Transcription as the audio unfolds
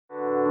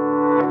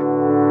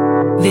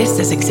This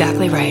is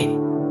exactly right.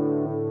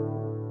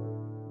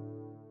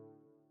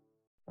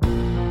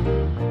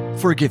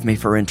 Forgive me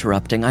for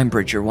interrupting. I'm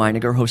Bridger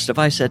Weiniger, host of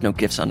I Said No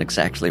Gifts on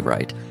Exactly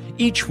Right.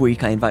 Each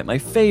week, I invite my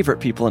favorite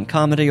people in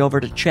comedy over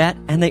to chat,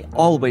 and they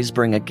always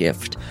bring a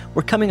gift.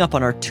 We're coming up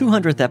on our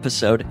 200th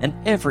episode, and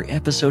every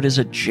episode is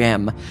a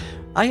gem.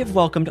 I have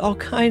welcomed all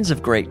kinds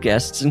of great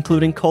guests,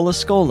 including Cola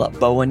Scola,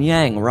 Bowen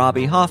Yang,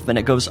 Robbie Hoffman.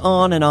 It goes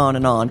on and on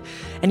and on.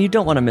 And you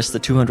don't want to miss the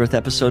 200th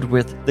episode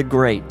with the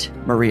great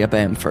Maria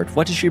Bamford.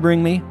 What does she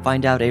bring me?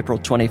 Find out April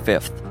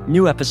 25th.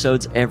 New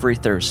episodes every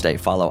Thursday.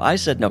 Follow I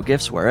Said No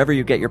Gifts wherever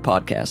you get your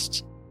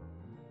podcasts.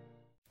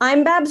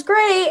 I'm Babs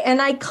Gray, and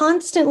I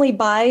constantly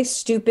buy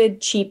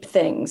stupid, cheap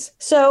things.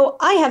 So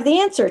I have the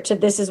answer to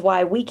this is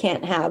why we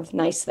can't have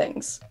nice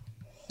things.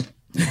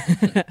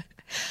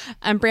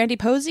 I'm Brandy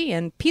Posey,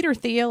 and Peter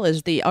Thiel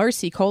is the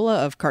RC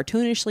Cola of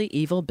cartoonishly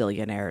evil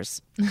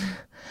billionaires.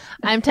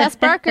 I'm Tess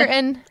Barker,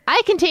 and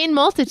I contain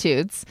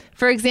multitudes.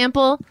 For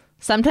example,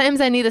 sometimes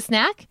I need a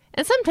snack,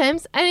 and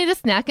sometimes I need a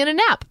snack and a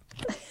nap.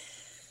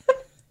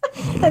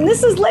 And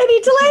this is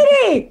Lady to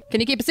Lady. Can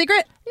you keep a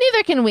secret?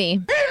 Neither can we.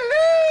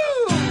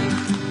 Hello!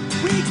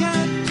 We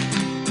got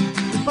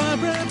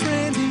Barbara,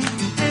 Brandy,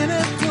 and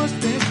of course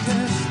Big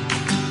Tess.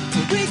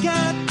 We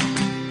got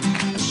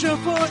a show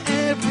for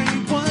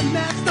everyone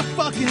that's the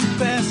fucking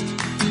best.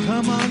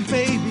 Come on,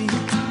 baby.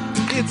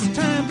 It's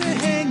time to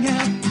hang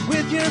out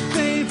with your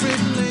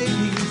favorite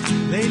ladies.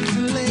 Ladies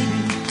and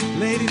ladies.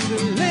 Ladies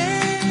and ladies.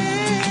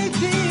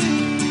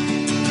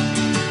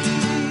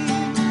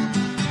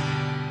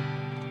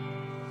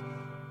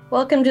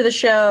 Welcome to the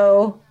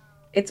show.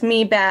 It's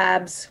me,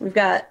 Babs. We've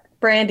got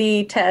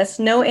Brandy, Tess,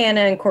 no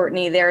Anna and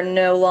Courtney. They're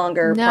no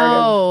longer part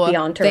of the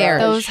entourage.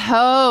 Those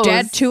hoes.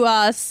 Dead to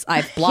us.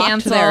 I've blocked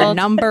Canceled. their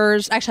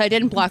numbers. Actually, I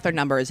didn't block their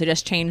numbers. I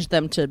just changed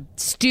them to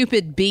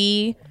Stupid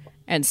B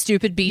and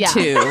Stupid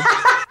B2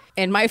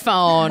 in my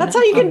phone. That's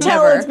how you can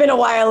tell it's been a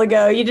while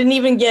ago. You didn't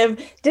even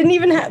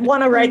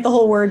want to write the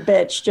whole word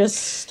bitch. Just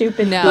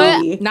stupid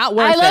B. Not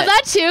worth it. I love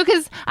that too,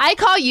 because I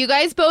call you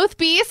guys both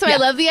B, so I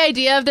love the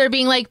idea of there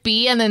being like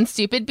B and then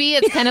stupid B.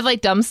 It's kind of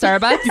like dumb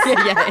Starbucks.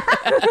 yeah.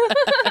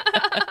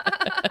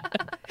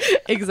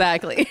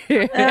 Exactly.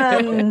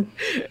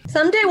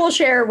 Someday we'll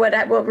share what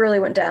really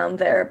went down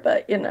there,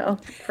 but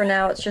for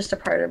now it's just a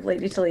part of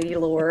Lady to Lady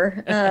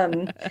lore.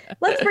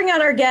 Let's bring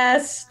on our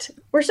guest.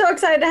 We're so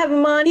excited to have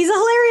him on. He's a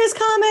hilarious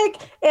comic,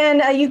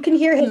 and you can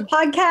hear his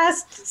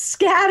podcast,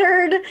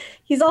 Scattered.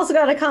 He's also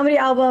got a comedy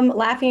album,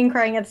 Laughing and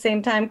Crying at the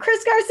Same Time.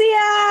 Chris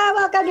Garcia,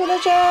 welcome to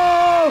the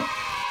show.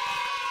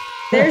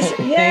 Thank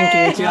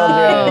you,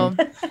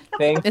 children.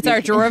 It's our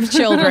drawer of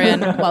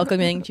children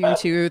welcoming you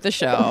to the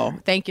show.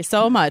 Thank you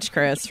so much,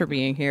 Chris, for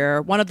being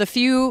here. One of the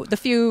few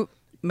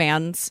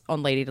mans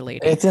on Lady to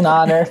Lady. It's an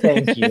honor.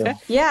 Thank you.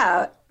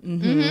 Yeah.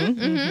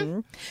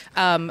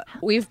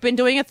 We've been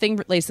doing a thing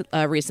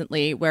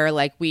recently where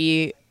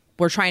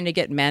we're trying to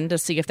get men to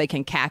see if they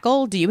can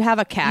cackle. Do you have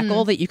a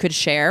cackle that you could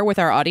share with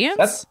our audience?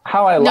 That's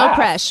how I No laugh.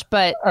 pressure,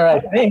 but... All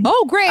right, thanks.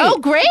 Oh, great. Oh,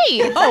 great.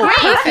 Oh,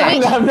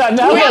 perfect. I'm not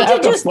now I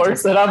have to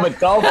force that I'm a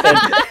dolphin.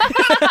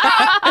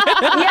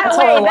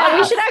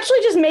 We should actually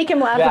just make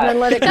him laugh and then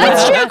let it go.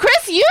 That's true.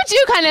 Chris, you do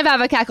kind of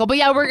have a cackle, but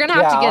we're going to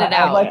have to get it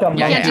out. I like a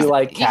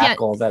monkey-like you can't-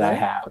 cackle that I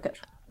have. Okay.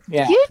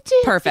 Yeah. You do.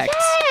 Perfect.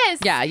 Yes.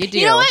 Yeah, you do.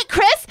 You know what,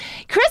 Chris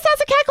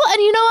has a cackle, and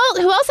you know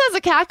who else has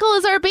a cackle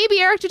is our baby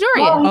Eric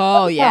Dodorian.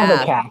 Oh,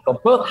 yeah. A cackle.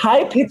 Both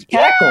high-pitched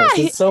cackles.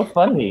 It's so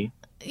funny.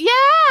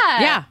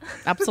 Yeah,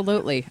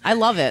 absolutely. I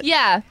love it.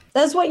 Yeah.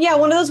 That's one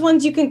of those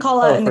ones you can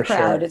call out in the for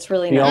crowd. sure. It's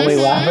really You nice. only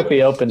laugh at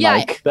the open Yeah.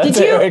 mic. That's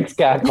Did you- Eric's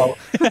cackle.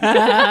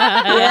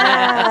 Yeah.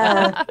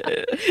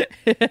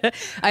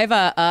 I have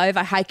a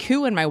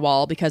haiku in my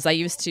wall because I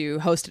used to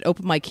host an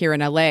open mic here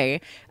in LA,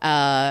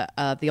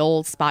 the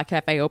old Spot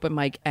Cafe open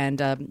mic,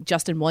 and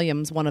Justin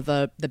Williams, one of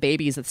the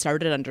babies that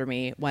started under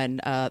me when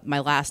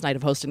my last night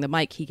of hosting the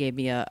mic, he gave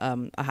me a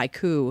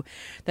haiku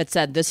that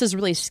said, "This is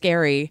really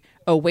scary.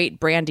 Oh wait,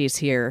 Brandy's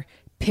here.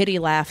 Pity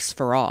laughs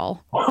for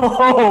all."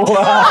 Oh,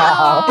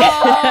 wow.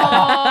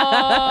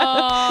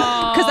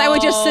 Because I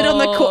would just sit on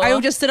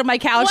my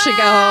couch and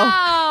go,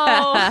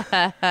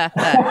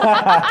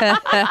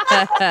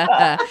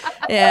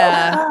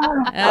 yeah,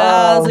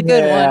 that was a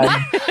good one.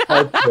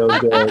 That's so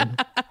good.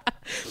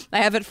 I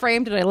have it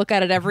framed and I look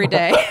at it every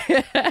day.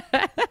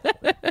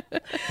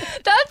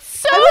 That's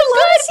so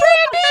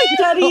good,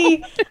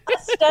 Brandy.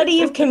 A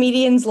study of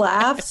comedians'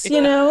 laughs,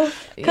 because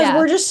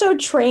we're just so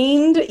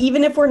trained.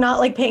 Even if we're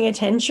not paying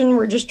attention,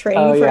 we're just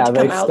trained for it to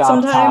they come out stop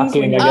sometimes.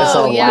 talking. I guess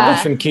I'll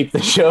laugh and keep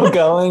the show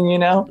going,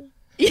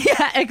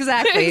 Yeah,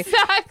 exactly.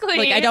 Exactly.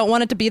 Like, I don't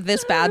want it to be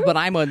this bad when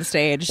I'm on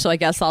stage, so I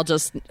guess I'll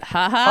just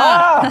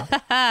Yeah.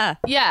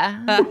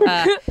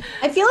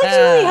 I feel like it's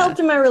really helped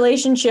in my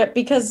relationship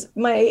because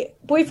my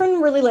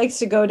boyfriend really likes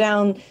to go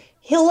down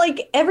he'll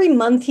like every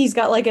month he's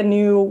got like a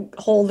new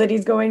hole that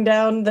he's going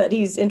down that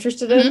he's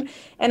interested in,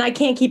 and I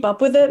can't keep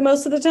up with it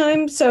most of the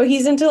time. So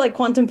he's into like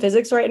quantum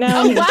physics right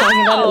now. And he was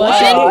talking about it I last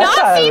did night. not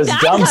thought it see was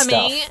that dumb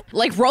coming. stuff.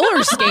 Like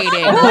roller skating.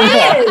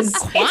 It is.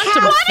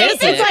 Quantum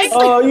physics. It's like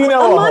Oh, you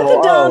know, a month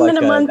of dumb and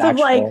a an month of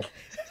like. actual-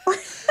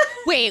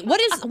 Wait, what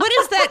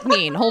does that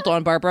mean? Hold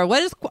on, Barbara.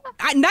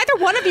 Neither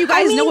one of you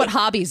guys know what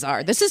hobbies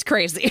are. This is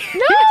crazy.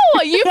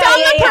 No, you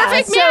found the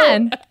perfect So-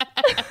 man.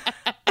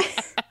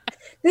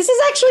 This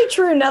is actually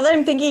true. Now that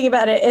I'm thinking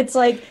about it, it's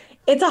like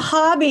it's a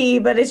hobby,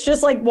 but it's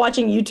just like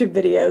watching YouTube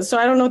videos. So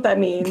I don't know what that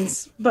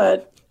means,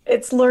 but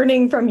it's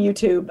learning from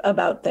YouTube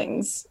about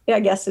things,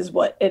 I guess is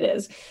what it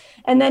is.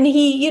 And then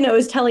he,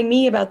 is telling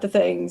me about the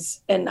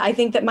things. And I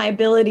think that my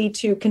ability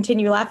to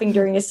continue laughing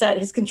during a set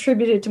has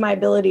contributed to my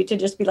ability to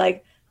just be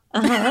like,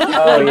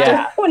 Oh,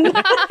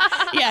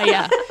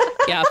 yeah.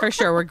 Yeah, for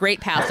sure. We're great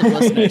passive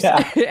listeners.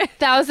 Yeah.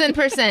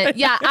 1,000%.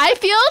 Yeah, I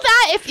feel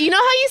that if you know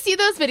how you see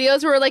those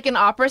videos where like an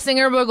opera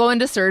singer will go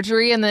into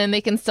surgery and then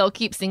they can still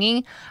keep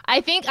singing.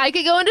 I think I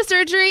could go into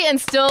surgery and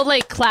still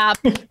like clap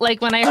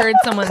like when I heard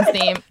someone's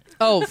name.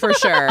 Oh, for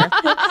sure.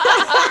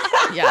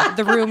 Yeah,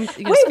 the room. You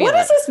can Wait, feel what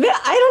is this?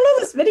 I don't know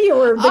this video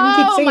where they can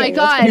keep Oh singing. my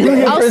god!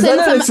 You I'll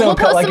presented send it some. so We'll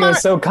post like them it on.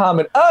 was so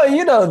common. Oh,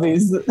 you know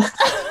these.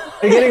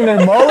 They're getting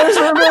their molars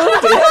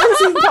removed. You haven't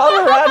seen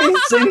Pavarotti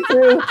sing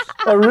through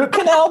a root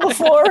canal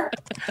before?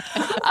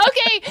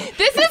 Okay,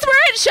 this is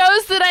where it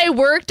shows that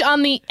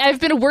I've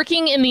been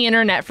working in the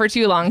internet for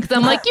too long because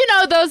I'm like,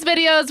 those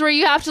videos where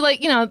you have to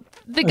like,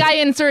 the guy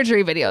in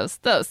surgery videos,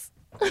 those.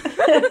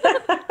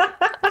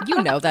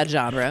 You know that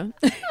genre.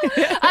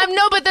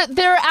 No, but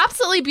they're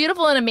absolutely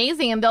beautiful and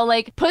amazing, and they'll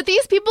like put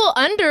these people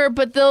under,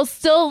 but they'll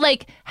still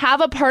like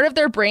have a part of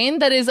their brain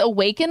that is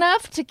awake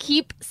enough to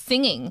keep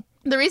singing.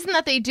 The reason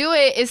that they do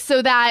it is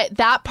so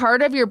that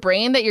part of your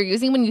brain that you're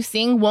using when you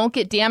sing won't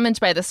get damaged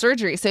by the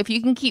surgery. So if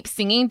you can keep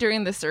singing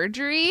during the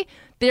surgery,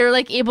 they're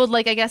like able to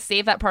like, I guess,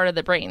 save that part of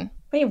the brain.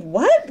 Wait,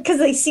 what? Because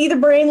they see the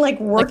brain like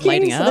working,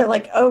 lighting so up? they're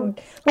like, "Oh,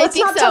 let's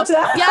think not so. touch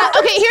that." Yeah.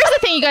 Okay. Here's the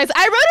thing, you guys.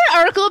 I wrote an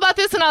article about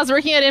this when I was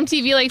working at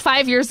MTV like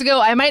 5 years ago.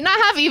 I might not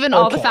have even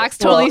all the Okay, facts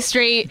totally well,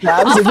 straight.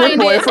 That's I'll if your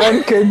find it.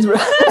 boyfriend could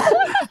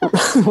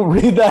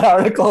read that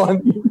article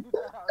and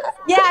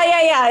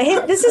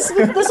Yeah. This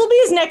will be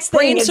his next thing.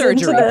 Brain is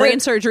surgery. into the-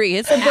 Brain surgery.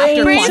 It's brain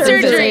after Brain quantum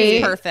surgery.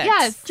 physics. Perfect.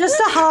 Yes. Just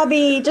a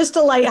hobby, just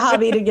a light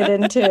hobby to get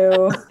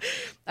into.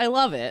 I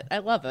love it.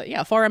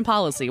 Yeah, foreign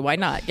policy. Why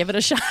not? Give it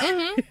a shot.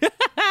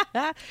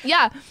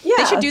 Yeah.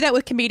 They should do that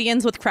with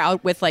comedians with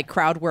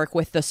crowd work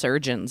with the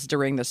surgeons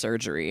during the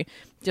surgery.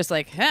 Just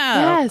like,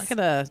 Yes. look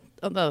at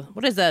the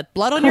what is that?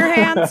 Blood on your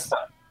hands?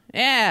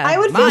 Yeah. I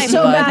would feel my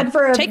so blood. bad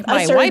for a Take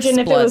my surgeon wife's if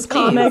it blood, was please.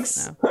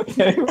 comics.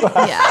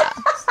 No. Yeah.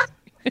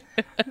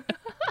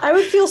 I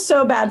would feel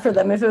so bad for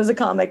them if it was a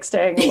comic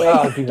staying awake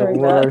Oh, it'd be the during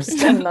worst.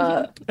 that. And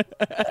not.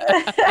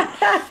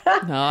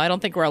 No, I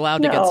don't think we're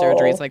allowed to get No.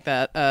 surgeries like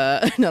that.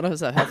 None of us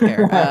have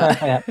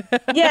healthcare.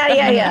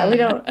 Yeah. We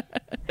don't.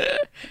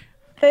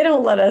 They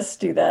don't let us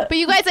do that. But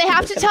you guys, I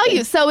have to tell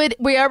you,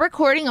 we are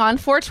recording on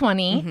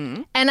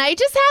 420, and I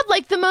just had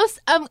like the most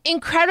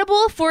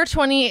incredible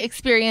 420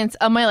 experience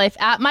of my life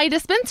at my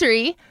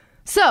dispensary.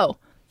 So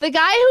the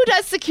guy who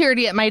does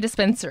security at my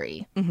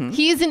dispensary,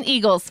 he's an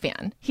Eagles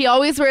fan. He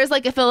always wears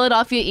like a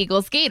Philadelphia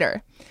Eagles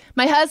gaiter.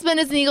 My husband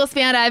is an Eagles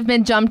fan. I've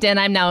been jumped in.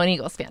 I'm now an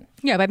Eagles fan.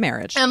 Yeah, by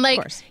marriage. And like,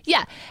 of course.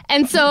 yeah.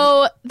 And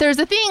so there's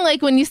a thing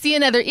like when you see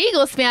another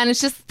Eagles fan, it's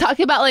just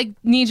talking about like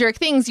knee jerk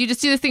things. You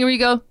just do this thing where you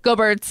go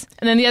Birds.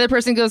 And then the other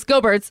person goes,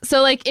 go Birds.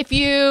 So like if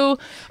you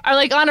are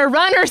like on a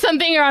run or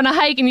something or on a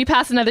hike and you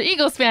pass another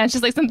Eagles fan, it's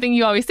just like something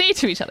you always say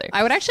to each other.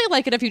 I would actually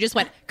like it if you just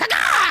went caca,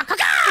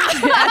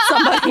 caca at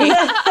somebody.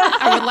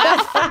 I would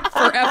laugh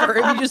forever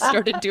if you just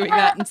started doing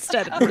that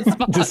instead of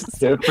response. just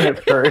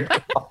different bird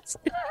calls.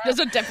 Just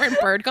a different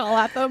bird call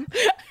at them.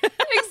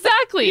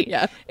 Exactly.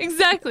 Yeah.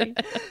 Exactly.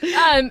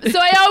 So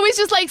I always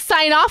just like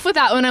sign off with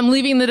that when I'm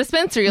leaving the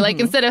dispensary, like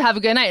instead of have a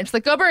good night. It's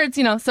like, go Birds,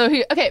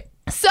 okay.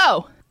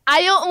 So I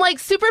am like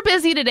super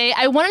busy today.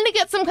 I wanted to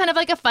get some kind of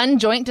like a fun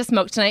joint to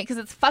smoke tonight because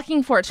it's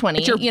fucking 420.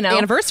 It's your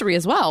anniversary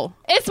as well.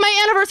 It's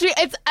my anniversary.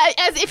 It's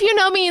as if you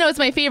know me, it's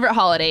my favorite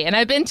holiday, and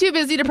I've been too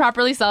busy to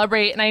properly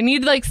celebrate. And I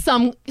need like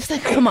some. It's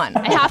like, come on,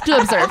 I have to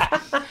observe.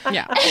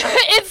 Yeah.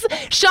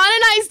 It's Sean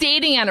and I's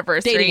dating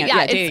anniversary.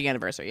 Dating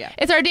anniversary. Yeah.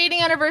 It's our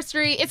dating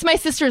anniversary. It's my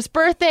sister's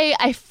birthday.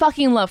 I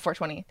fucking love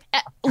 420.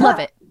 Love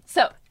it.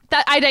 So.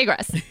 That I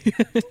digress.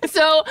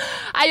 So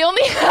I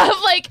only have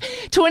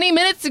like 20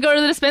 minutes to go to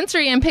the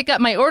dispensary and pick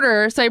up my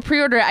order. So I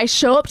pre-order it. I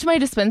show up to my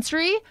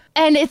dispensary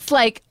and it's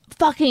like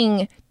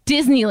fucking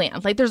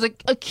Disneyland. Like there's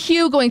like a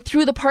queue going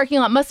through the parking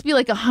lot. Must be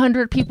like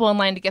 100 people in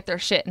line to get their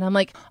shit. And I'm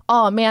like,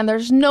 oh man,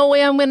 there's no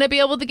way I'm going to be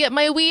able to get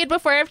my weed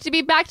before I have to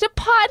be back to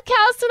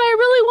podcast. And I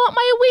really want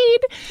my weed.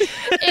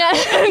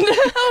 And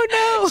oh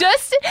no.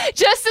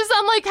 Just as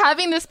I'm like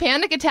having this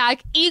panic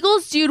attack,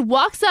 Eagles dude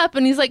walks up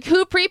and he's like,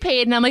 who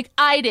prepaid? And I'm like,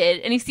 I did.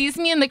 And he sees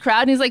me in the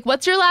crowd and he's like,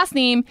 what's your last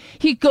name?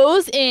 He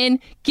goes in,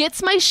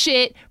 gets my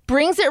shit,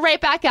 brings it right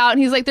back out, and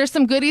he's like, there's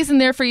some goodies in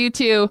there for you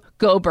too.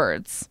 Go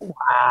Birds. Wow,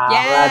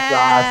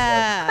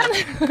 that's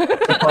awesome.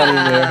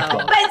 Funny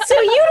miracle. But so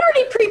you'd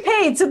already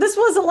prepaid, so this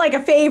wasn't like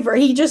a favor.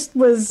 He just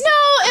was.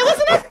 No, it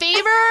wasn't a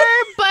favor,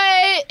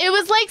 but it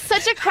was like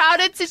such a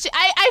crowded situation.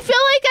 I feel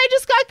like I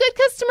just got good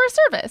customer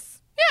service.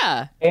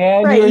 Yeah.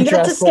 And Right, you were you got to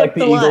dressed skip like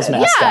the the Eagles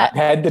line. mascot,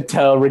 head to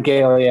toe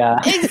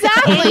regalia.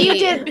 Exactly. You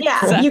did,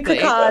 yeah. You could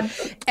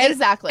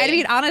Exactly. I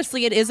mean,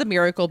 honestly, it is a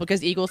miracle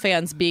because Eagle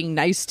fans being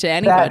nice to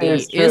anybody That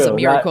is is a true.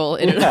 miracle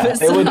in and of It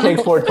itself. would take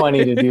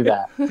 420 to do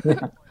that.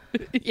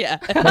 Yeah.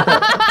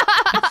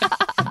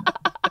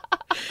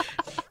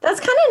 That's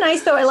kind of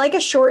nice, though. I like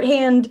a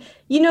shorthand.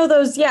 You know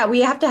those? Yeah,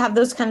 we have to have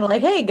those kind of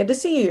like, "Hey, good to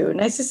see you.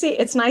 Nice to see."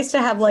 It's nice to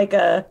have like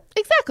an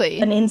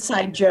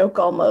inside joke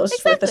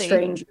almost with a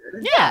stranger.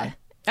 Yeah.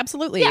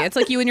 Absolutely. It's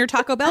like you and your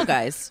Taco Bell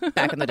guys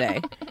back in the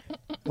day.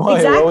 What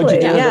would you do with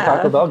the yeah.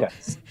 Taco Bell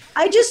guys?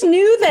 I just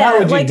knew that. How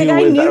would you like the do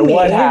guy with knew that? me.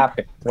 What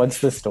happened?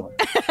 What's the story?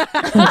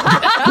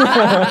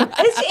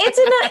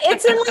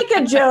 It's in like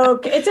a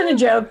joke. It's in a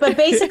joke, but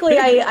basically,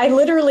 I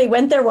literally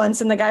went there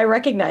once, and the guy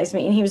recognized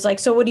me, and he was like,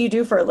 "So, what do you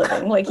do for a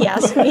living?" Like he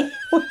asked me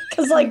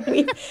because like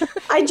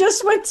I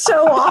just went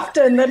so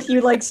often that he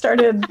like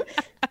started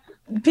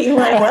being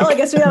like, "Well, I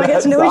guess we gotta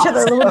get to know each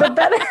other a little bit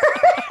better."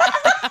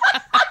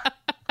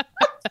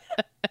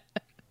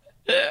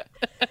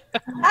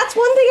 That's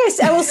one thing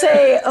I will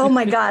say. Oh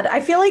my God. I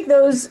feel like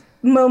those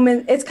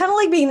moments, it's kind of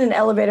like being in an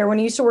elevator. When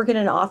you used to work in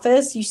an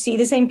office, you see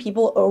the same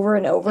people over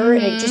and over,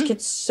 and it just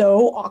gets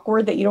so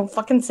awkward that you don't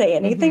fucking say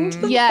anything to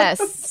them. Yes.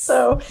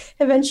 So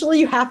eventually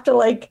you have to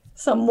like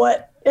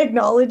somewhat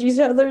acknowledge each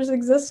other's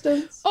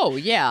existence. Oh,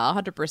 yeah,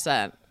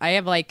 100%. I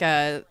have like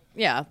I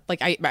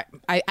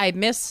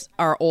miss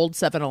our old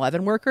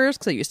 7-Eleven workers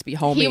because I used to be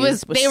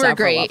homies. They were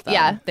great.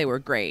 Yeah. They were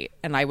great.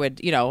 And I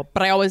would,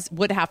 but I always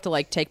would have to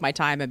like take my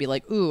time and be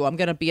like, ooh, I'm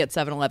going to be at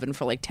 7-Eleven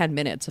for like 10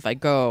 minutes if I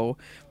go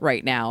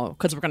right now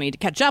because we're going to need to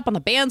catch up on the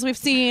bands we've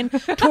seen,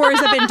 tours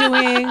I've been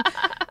doing,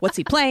 what's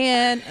he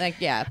playing? Like,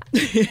 yeah.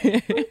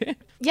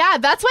 Yeah,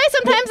 that's why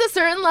sometimes a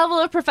certain level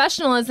of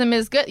professionalism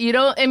is good.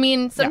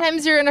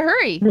 Sometimes you're in a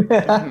hurry.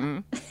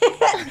 No,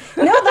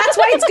 that's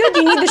why it's good.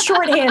 You need the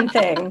shorthand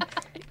thing.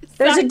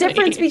 There's a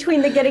difference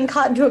between the getting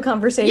caught into a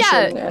conversation.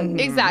 Yeah, and,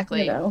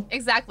 exactly.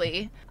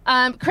 Exactly.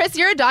 Chris,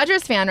 you're a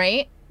Dodgers fan,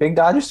 right? Big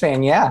Dodgers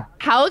fan, yeah.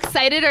 How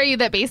excited are you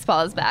that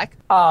baseball is back?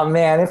 Oh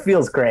man, it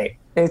feels great.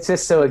 It's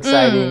just so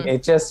exciting.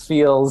 It just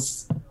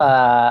feels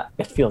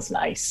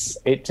nice.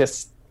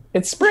 It's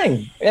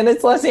spring and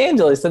it's Los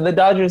Angeles and the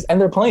Dodgers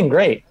and they're playing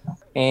great.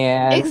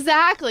 And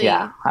exactly.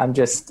 Yeah, I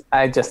just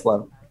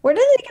love it. When are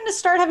they going to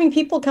start having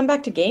people come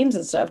back to games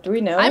and stuff? Do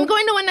we know? I'm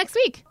going to one next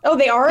week. Oh,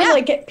 they are? Yeah.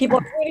 Like, people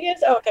are going to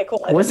get? Oh, okay,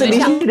 cool. Was it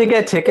easy to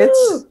get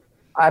tickets?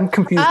 I'm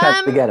confused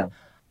how to get them.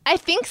 I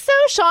think so.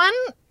 Sean,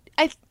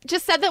 I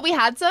just said that we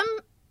had some,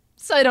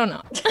 so I don't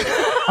know.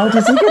 Oh,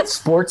 does he get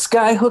sports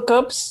guy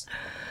hookups?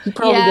 He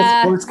probably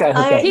gets sports guy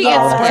hookups. He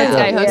gets sports that's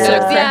guy good.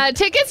 hookups. Yeah,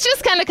 tickets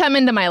just kind of come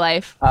into my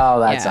life.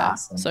 Oh, that's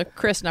awesome. So,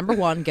 Chris, number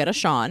one, get a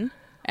Sean.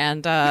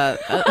 And I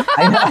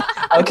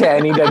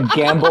need to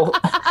gamble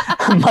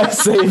my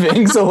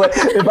savings. So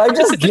if I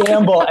just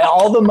gamble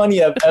all the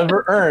money I've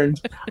ever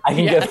earned, I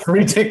can get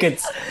free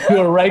tickets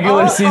to a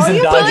regular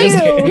season Dodgers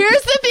game.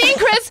 Here's the thing,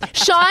 Chris.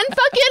 Sean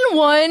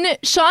won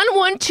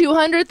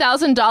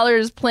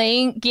 $200,000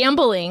 playing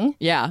gambling.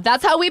 Yeah.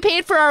 That's how we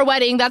paid for our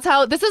wedding.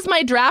 This is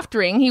my draft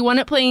ring. He won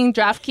it playing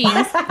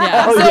DraftKings.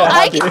 Yeah.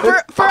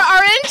 For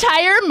our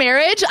entire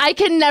marriage, I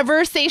can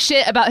never say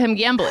shit about him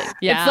gambling.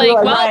 Yeah. It's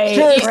like,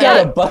 Sure, it's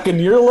got a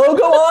Buccaneer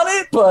logo on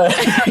it, but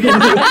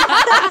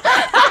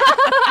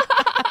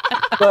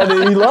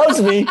he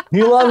loves me.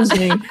 He loves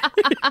me.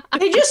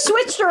 They just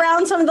switched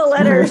around some of the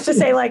letters to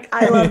say like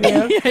 "I love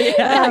you."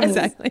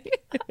 Exactly.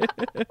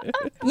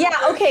 Yeah.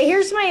 Okay.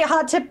 Here's my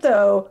hot tip,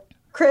 though,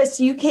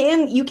 Chris. You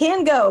can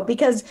go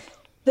because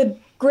the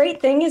great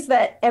thing is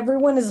that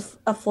everyone is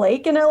a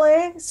flake in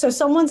LA, so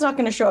someone's not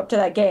going to show up to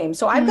that game.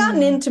 So I've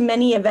gotten into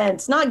many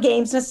events, not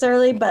games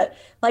necessarily, but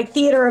like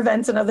theater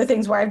events and other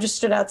things where I've just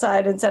stood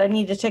outside and said I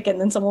need a ticket, and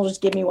then someone will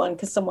just give me one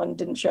because someone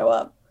didn't show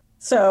up.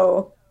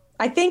 So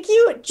I think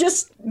you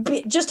just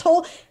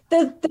hold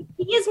the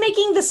key is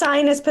making the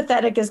sign as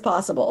pathetic as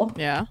possible.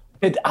 Yeah.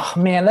 Oh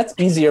man, that's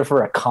easier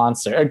for a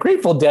concert. A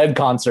Grateful Dead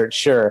concert,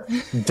 sure.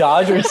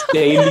 Dodger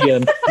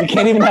Stadium. You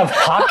can't even have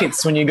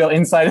pockets when you go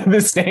inside of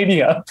the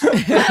stadium.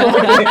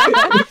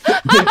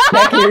 To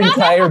check your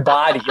entire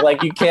body.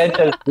 Like you can't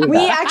just do that.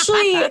 We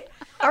actually,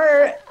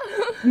 our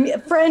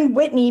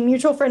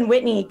mutual friend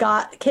Whitney,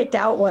 got kicked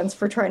out once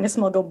for trying to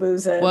smuggle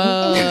booze in.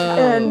 Whoa.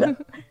 And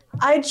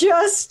I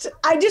just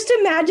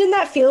imagine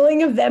that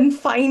feeling of them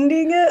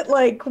finding it.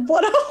 Like,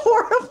 what a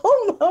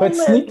horrible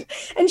moment.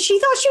 And she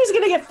thought she was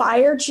going to get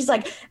fired. She's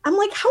like, I'm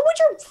like, how would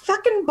your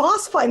fucking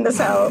boss find this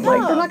out?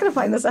 Like, they're not going to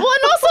find this out. Well,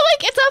 and also,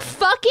 like, it's a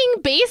fucking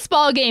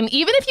baseball game.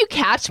 Even if you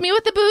catch me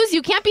with the booze,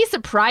 you can't be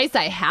surprised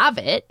I have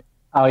it.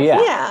 Oh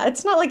yeah. Yeah,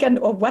 it's not like a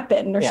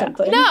weapon or Yeah.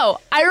 something. No,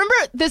 I remember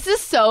this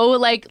is so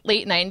like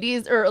late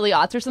 90s or early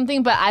aughts or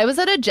something, but I was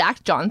at a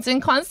Jack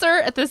Johnson concert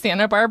at the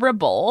Santa Barbara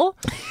Bowl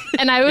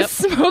and I was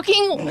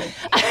smoking.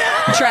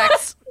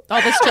 Tracks.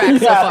 All this tracks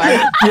so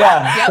far.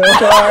 Yeah. So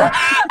far.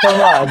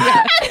 Come on.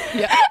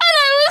 And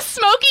I was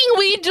smoking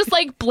weed just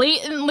like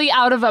blatantly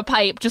out of a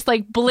pipe, just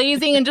like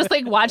blazing and just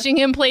like watching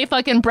him play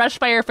fucking Brush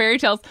Fire Fairy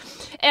Tales.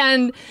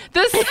 And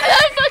this fucking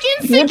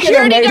You could have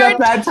security made guard. up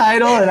that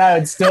title, and I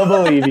would still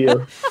believe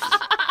you.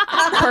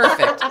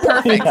 Perfect.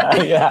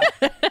 Yeah.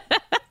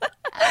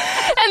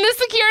 And the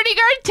security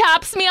guard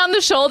taps me on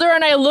the shoulder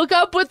and I look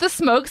up with the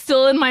smoke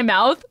still in my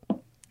mouth.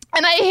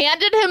 And I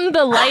handed him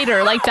the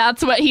lighter, like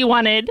that's what he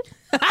wanted.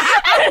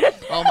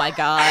 Oh my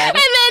God. And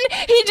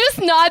then he just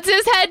nods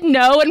his head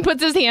no and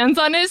puts his hands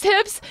on his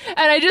hips. And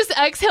I just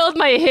exhaled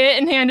my hit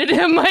and handed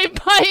him my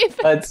pipe.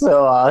 That's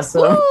so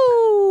awesome.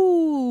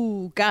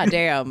 Ooh,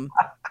 goddamn.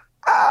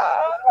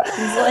 Oh,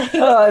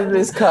 I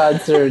miss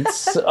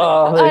concerts.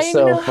 Oh, they're I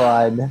so know.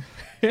 fun.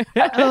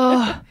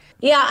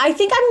 Yeah, I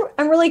think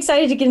I'm really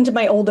excited to get into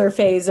my older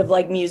phase of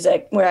like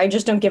music where I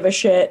just don't give a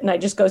shit and I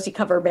just go see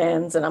cover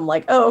bands and I'm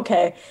like, oh,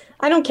 okay.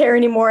 I don't care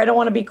anymore. I don't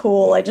want to be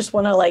cool. I just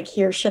want to like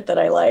hear shit that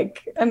I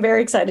like. I'm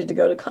very excited to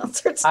go to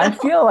concerts now. I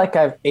feel like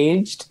I've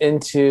aged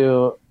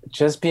into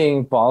just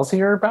being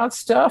ballsier about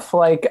stuff.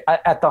 Like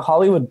at the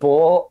Hollywood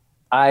Bowl,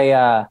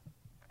 I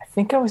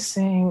think I was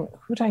saying,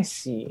 who'd I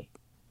see?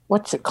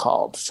 What's it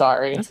called?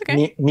 Sorry. That's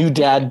okay. New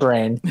dad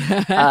brain.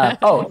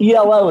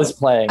 ELO is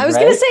playing. I was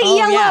right? going to say Oh,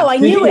 ELO. yeah. I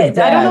knew it.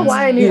 I don't know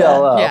why I knew that.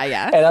 ELO.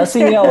 Yeah. And I was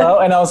seeing ELO,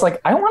 and I was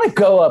like, I want to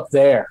go up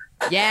there.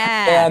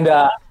 Yeah. And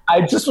I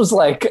just was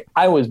like,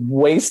 I was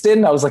wasted.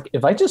 And I was like,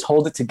 if I just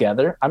hold it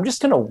together, I'm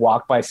just going to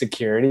walk by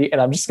security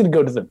and I'm just going to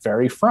go to the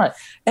very front.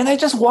 And I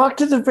just walked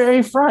to the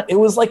very front. It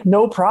was like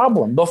no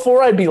problem.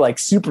 Before I'd be like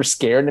super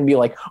scared and be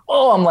like,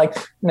 oh, I'm like,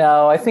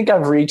 no, I think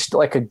I've reached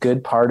like a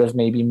good part of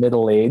maybe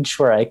middle age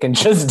where I can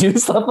just do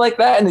stuff like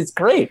that. And it's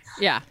great.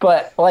 Yeah.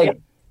 But like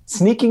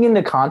sneaking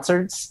into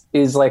concerts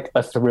is like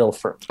a thrill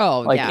for me. Oh,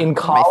 like yeah. in One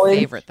of college, my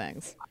favorite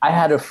things. I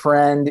had a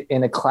friend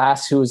in a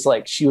class who was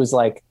like, she was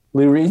like,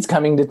 Lou Reed's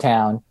coming to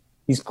town.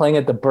 He's playing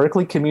at the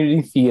Berkeley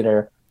Community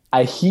Theater.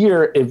 I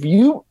hear if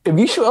you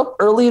show up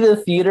early to the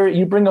theater,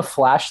 you bring a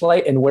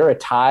flashlight and wear a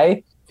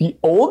tie, the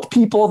old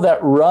people that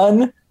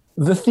run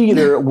the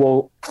theater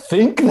will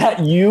think that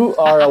you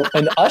are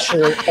an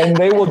usher and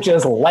they will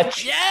just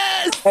let you.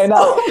 Yes. And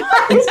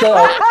so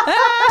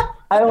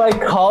I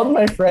like called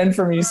my friend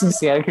from UC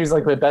Santa Cruz,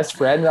 like my best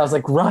friend, and I was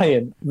like,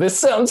 Ryan, this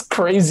sounds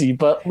crazy,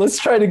 but let's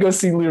try to go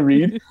see Lou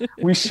Reed.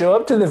 We show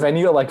up to the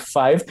venue at like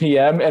 5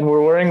 p.m. and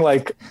we're wearing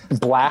like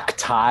black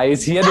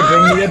ties. He had to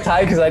bring me a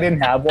tie because I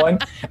didn't have one.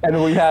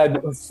 And we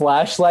had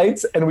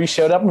flashlights and we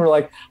showed up and we're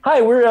like,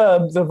 hi, we're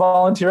the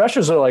volunteer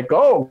ushers. They're like,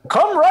 oh,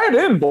 come right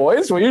in,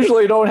 boys. We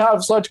usually don't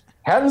have such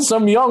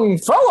handsome young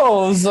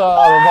fellows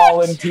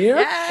volunteer.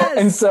 Yes.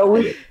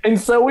 And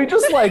so we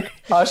just like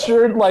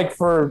ushered like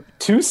for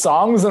 2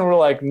 songs and we're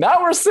like,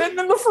 now we're sitting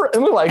in the front,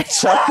 and we like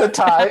chucked the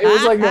tie. It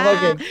was like a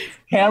fucking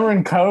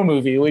Cameron Crowe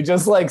movie. We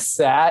just like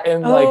sat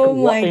and like Oh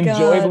my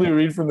enjoyed God. Lou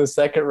Reed from the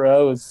second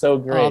row. It was so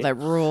great. Oh, that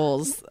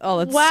rules. Oh,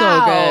 that's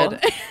Wow. so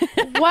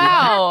good.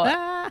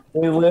 Wow.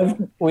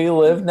 We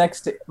lived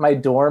next to, my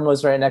dorm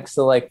was right next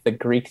to like the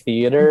Greek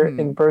theater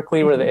in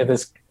Berkeley where they had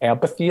this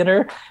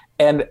amphitheater,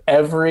 and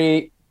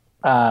every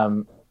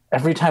time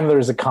there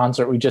was a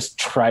concert, we just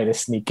try to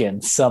sneak in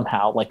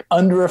somehow, like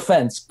under a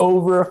fence,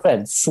 over a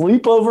fence,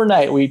 sleep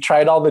overnight. We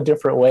tried all the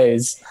different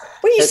ways.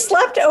 Well, you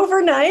slept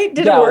overnight?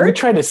 Did it No, we work?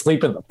 tried to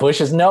sleep in the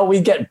bushes. No, we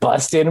get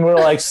busted and we're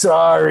like,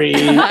 sorry.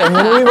 And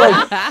then we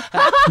like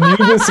knew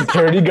the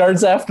security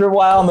guards after a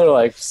while and they're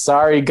like,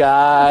 sorry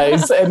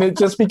guys. And it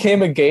just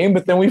became a game.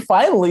 But then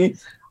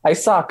I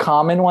saw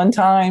Common one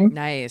time,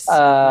 Nice.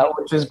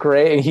 which is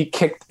great. And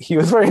he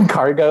was wearing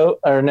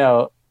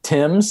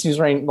Tim's. He was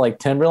wearing like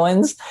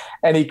Timberlands,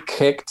 and he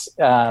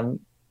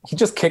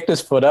just kicked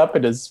his foot up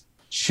and his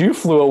shoe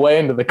flew away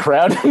into the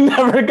crowd and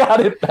never got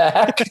it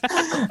back.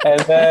 And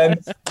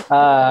then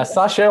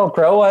saw Sheryl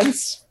Crow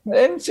once,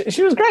 and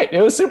she was great.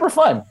 It was super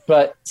fun.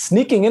 But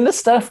sneaking into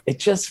stuff, it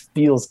just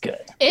feels good.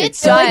 It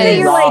So like that does.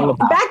 you're Wrong like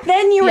about back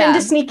then you were Yeah.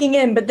 into sneaking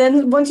in, but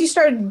then once you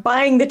started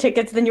buying the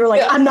tickets, then you were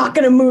like, I'm not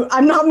gonna move.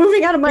 I'm not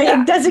moving out of my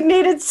Yeah.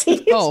 designated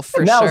seat. Oh,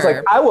 for Now sure. it's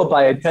like, I will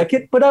buy a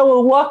ticket, but I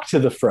will walk to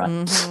the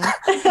front.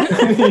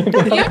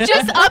 You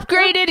just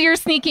upgraded your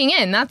sneaking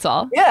in. That's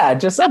all. Yeah,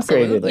 just upgraded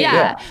Absolutely. it.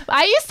 Yeah.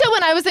 I used to,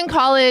 when I was in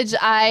college,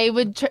 I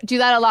would do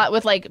that a lot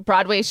with like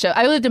Broadway show.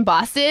 I lived in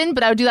Boston,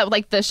 but I would do that with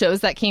like the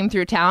shows that came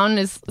through town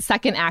as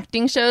second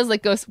acting shows,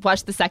 like go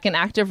watch the second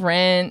act of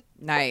Rent.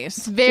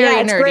 Nice. Very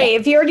Yeah, it's nerdy. great.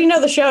 If you already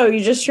know the show, you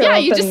just show Yeah,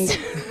 up you and just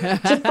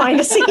just find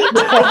a seat.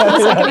 The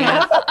second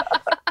half.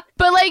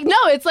 But like, no,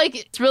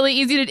 it's really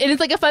easy to, and it's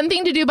like a fun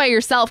thing to do by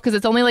yourself because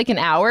it's only like an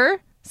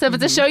hour. So if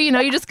it's a show,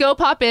 you just go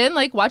pop in,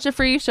 like watch a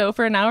free show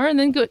for an hour and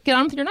then get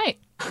on with your night.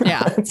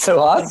 Yeah. It's so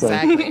awesome.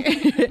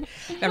 Exactly.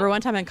 Remember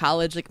one time in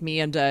college, like me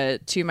and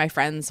two of my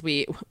friends,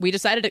 we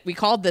decided we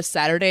called this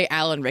Saturday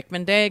Alan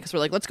Rickman Day because we're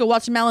like, let's go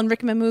watch some Alan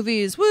Rickman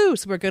movies. Woo!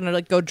 So we're gonna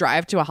like go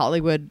drive to a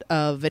Hollywood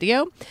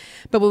video.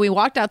 But when we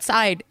walked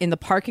outside in the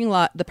parking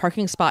lot, the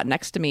parking spot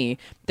next to me,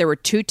 there were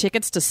 2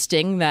 tickets to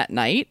Sting that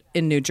night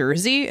in New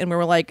Jersey, and we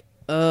were like,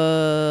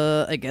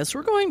 I guess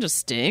we're going to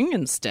Sting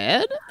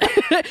instead.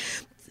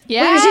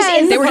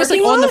 Yeah, They were just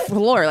like on the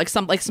floor, like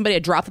somebody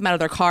had dropped them out of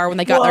their car when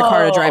they got in their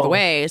car to drive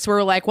away. So we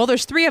were like, well,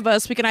 there's 3 of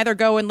us. We can either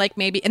go and like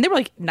maybe, and they were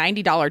like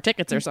 $90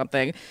 tickets or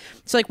something.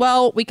 So like,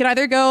 well, we can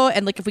either go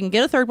and like if we can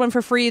get a third one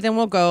for free, then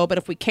we'll go. But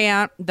if we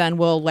can't, then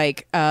we'll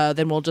like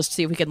then we'll just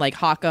see if we can like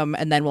hawk them,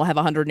 and then we'll have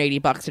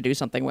 $180 to do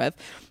something with.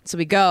 So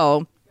we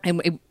go,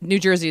 and New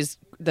Jersey's.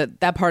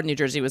 That part of New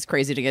Jersey was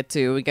crazy to get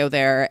to. We go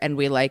there and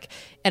we like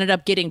ended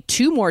up getting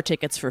 2 more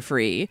tickets for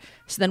free.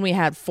 So then we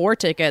had 4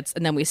 tickets,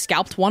 and then we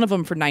scalped one of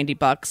them for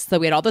 $90. So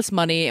we had all this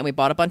money, and we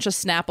bought a bunch of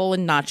Snapple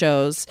and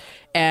nachos,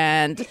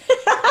 and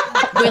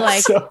we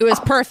like it was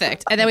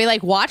perfect. And then we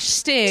like watched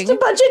Sting. Just a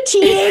bunch of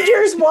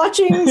teenagers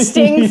watching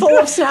Sting full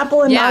of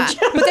Snapple and nachos.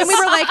 But then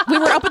we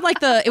were up in like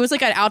it was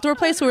like an outdoor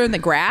place. So we were in the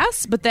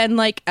grass. But then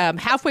like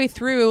halfway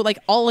through, like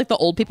all like the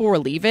old people were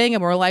leaving,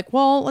 and we were like,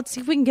 well, let's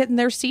see if we can get in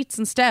their seats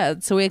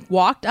instead. So we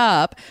walked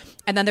up,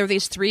 and then there were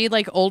these 3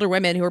 like older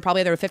women who were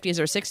probably in their 50s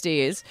or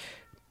 60s.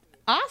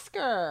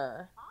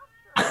 Oscar.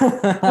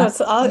 I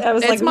was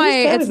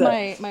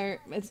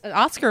It's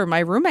Oscar, my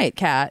roommate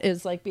cat,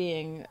 is like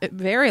being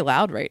very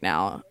loud right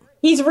now.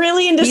 He's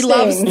really into Sting.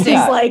 Loves Sting. He's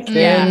like,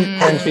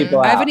 Turns people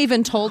out. I haven't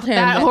even told him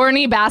that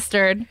horny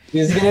bastard.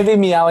 He's going to be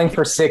meowing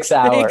for 6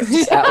 hours. At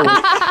least.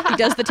 He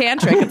does the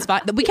tantric. It's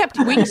fine. We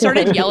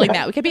started yelling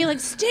that. We kept being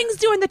like, Sting's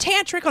doing the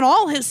tantric on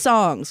all his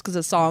songs, because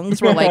his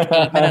songs were like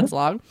 8 minutes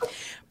long.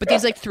 But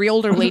these like 3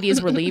 older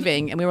ladies were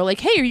leaving, and we were like,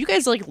 hey, are you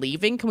guys like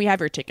leaving? Can we have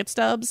your ticket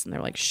stubs? And they're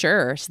like,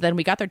 sure. So then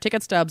we got their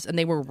ticket stubs, and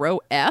they were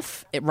row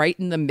F, right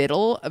in the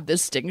middle of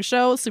this Sting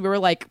show. So we were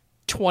like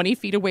 20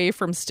 feet away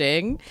from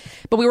Sting,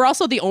 but we were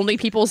also the only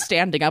people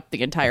standing up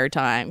the entire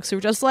time. So we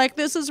were just like,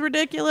 this is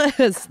ridiculous.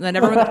 And then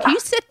everyone like, can you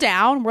sit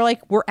down? We're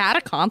like, we're at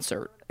a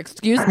concert.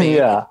 Excuse me.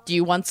 Yeah. Do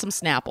you want some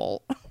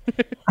Snapple?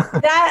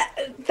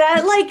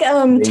 that like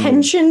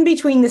tension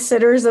between the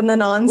sitters and the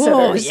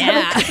non-sitters. Whoa,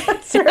 yeah.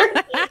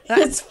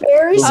 It's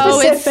very specific.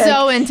 Oh, it's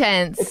so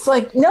intense. It's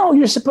like, no,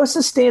 you're supposed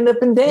to stand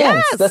up and dance.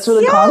 Yes. That's what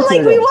a Yeah, concert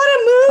like we is. want to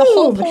move. The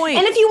whole point.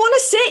 And if you want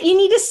to sit, you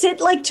need to sit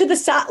like to the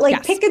side. Like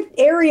Yes. pick an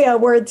area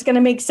where it's going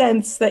to make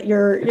sense that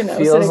you're, you know,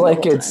 Feels sitting the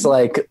like whole it's time.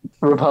 like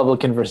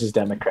Republican versus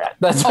Democrat.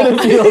 That's what it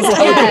feels like.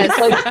 Yes. It's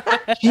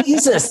like,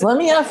 Jesus, let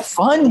me have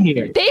fun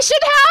here. They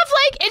should have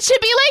like it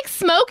should be like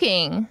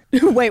smoking.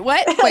 Wait,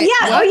 what? Oh, Wait,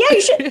 yeah. what? Oh, yeah. They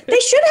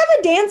should have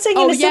a dancing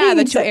and a singing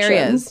the 2 section.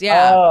 areas.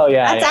 Yeah. Oh,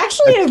 yeah. That's yeah.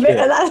 actually a bit. cute.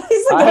 That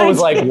is a good I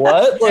was idea. like,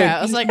 what? Like, Yeah,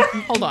 I was like,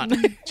 hold on.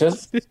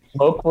 just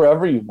smoke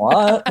wherever you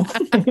want.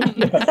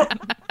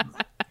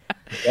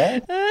 Yeah.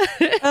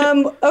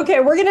 Okay,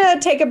 we're gonna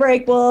take a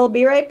break. We'll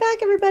be right back,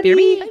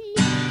 everybody.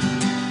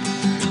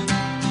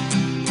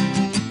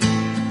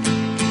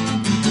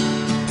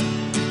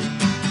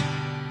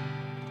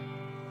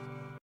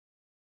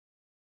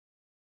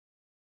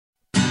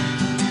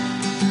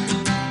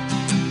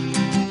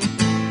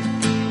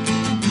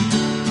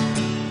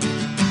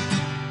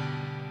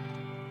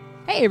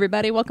 Hey,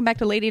 everybody. Welcome back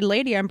to Lady to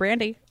Lady. I'm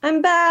Brandy.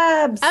 I'm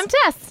Babs. I'm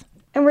Tess.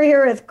 And we're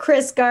here with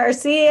Chris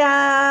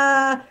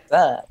Garcia.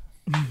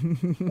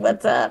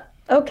 What's up?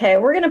 Okay,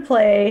 we're going to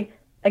play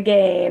a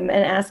game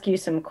and ask you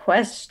some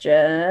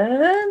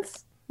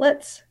questions.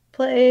 Let's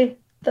play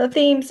the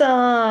theme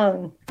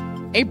song.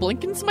 Abe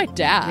Lincoln's my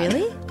dad.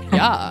 Really?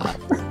 Yeah.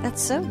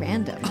 That's so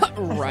random. I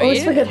always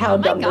Right? forget how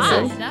dumb this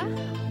God. is.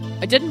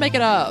 I didn't make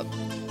it up.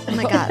 Oh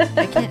my god,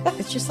 I can't.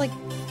 It's just like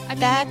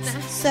that's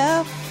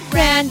so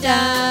random.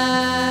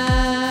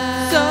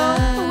 So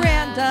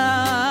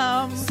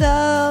random.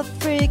 So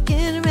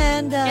freaking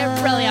random.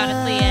 It really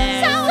honestly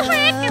is. So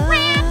freaking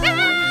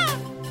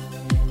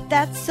random.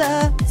 That's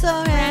so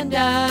random.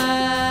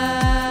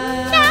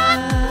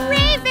 Not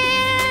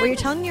Raven. What you're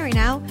telling me right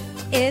now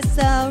is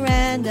so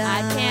random. I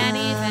can't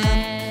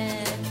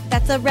even.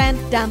 That's a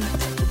random.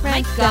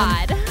 My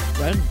God.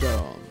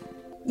 Random.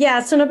 Yeah,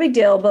 so no big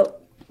deal, but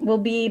we'll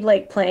be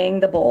like playing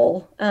the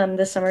bowl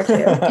this summer too.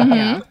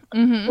 Yeah.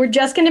 We're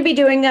just going to be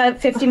doing a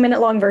 50-minute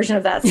long version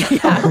of that. So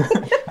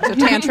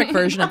tantric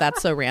version of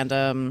That's So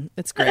Random.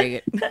 It's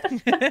great.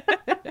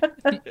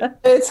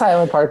 It's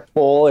Highland Park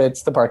Bowl.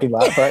 It's the parking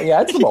lot. But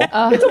yeah, it's the bowl.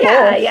 It's a bowl.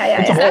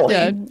 Yeah. It's a bowl.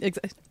 Yeah.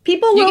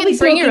 People You will can be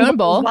bring your smoking own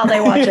bowl. while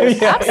they watch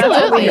us.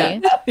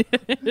 Absolutely.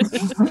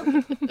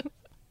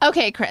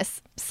 Okay,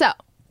 Chris. So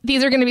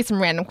these are going to be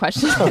some random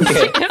questions.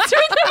 Okay.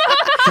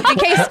 In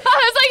case I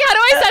was like, how do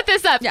I set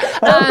this up? Yeah.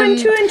 Open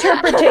to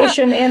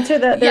interpretation. Answer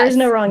that. There is Yes.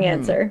 no wrong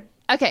answer.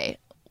 Okay.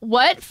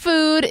 What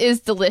food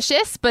is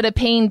delicious but a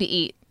pain to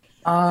eat?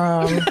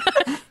 Hotspot.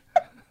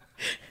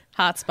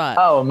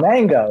 Oh,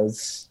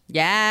 mangoes.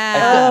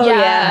 Yeah. Oh,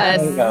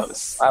 Yes.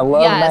 Mangoes. I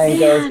love Yes.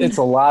 mangoes. It's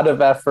a lot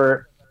of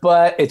effort,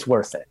 but it's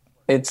worth it.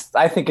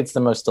 I think it's the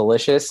most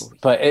delicious,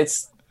 but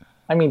it's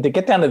I mean, to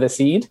get down to the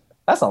seed,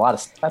 that's a lot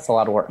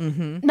of work.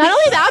 Mm-hmm. Not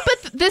only that,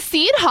 but the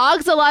seed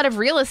hogs a lot of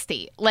real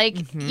estate. Like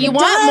you It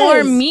want does.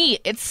 more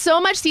meat. It's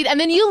so much seed, and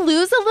then you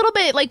lose a little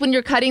bit. Like when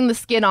you're cutting the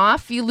skin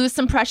off, you lose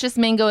some precious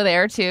mango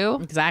there too.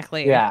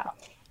 Exactly. Yeah.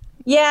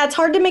 Yeah, it's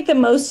hard to make the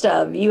most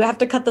of. You have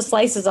to cut the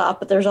slices off,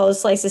 but there's all the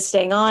slices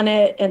staying on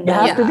it, and You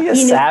have to be a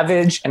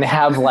savage and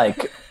have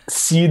like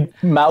seed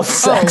mouth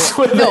sex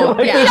with it.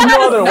 Like, yeah. There's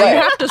no other No, way.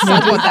 you have to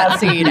suck with that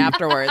seed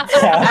afterwards. You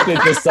have to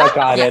just suck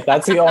on it.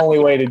 That's the only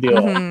way to do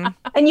it.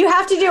 And you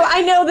have to do.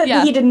 I know that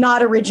Yeah. he did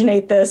not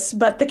originate this,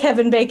 but the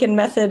Kevin Bacon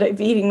method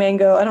of eating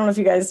mango. I don't know if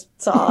you guys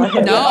saw. it.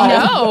 No.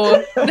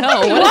 No.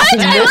 What?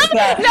 I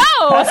love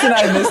no. Tess and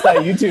I missed that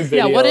YouTube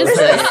video. Yeah, what is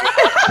this?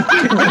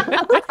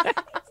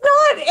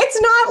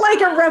 It's not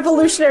like a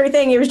revolutionary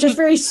thing. It was just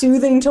very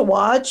soothing to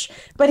watch.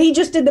 But he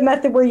just did the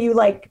method where you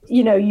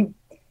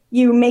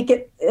you make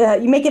it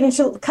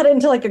into cut it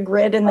into like a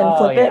grid and then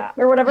flip it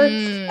or whatever.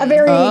 A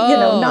very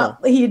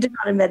not he did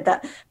not invent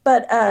that,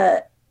 but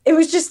it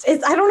was just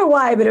I don't know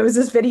why, but it was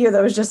this video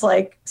that was just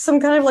like some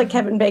kind of like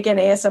Kevin Bacon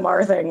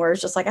ASMR thing where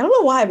it's just like I don't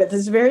know why, but this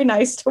is very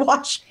nice to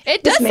watch.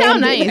 It this does man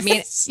sound do nice. this. I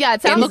mean, yeah,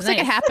 it sounds It looks like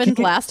it happened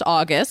last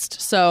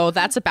August, so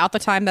that's about the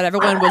time that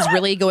everyone was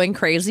really going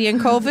crazy in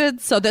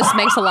COVID. So this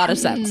makes a lot of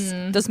sense.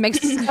 This makes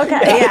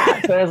Okay, yeah.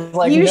 There's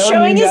like You no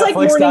showing new his, like,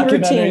 Netflix morning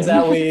documentaries routine.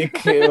 that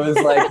week. It was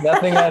like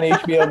nothing on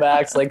HBO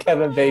Max. Like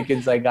Kevin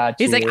Bacon's I Got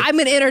You. He's like, I'm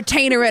an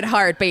entertainer at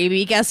heart,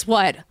 baby. Guess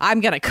what?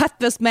 I'm gonna cut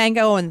this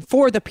mango and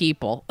for the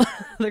people.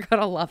 They're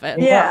gonna love it.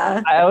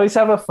 Yeah. I always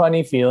have a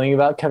funny feeling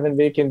about Kevin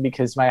Bacon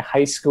because my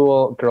high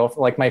school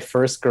girlfriend, like my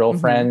first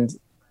girlfriend,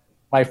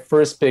 my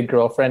first big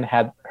girlfriend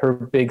had her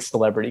big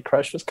celebrity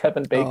crush was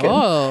Kevin Bacon.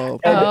 Oh.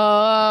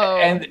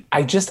 And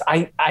I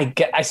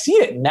see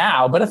it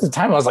now, but at the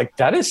time I was like,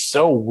 that is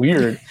so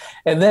weird.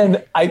 And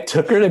then I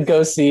took her to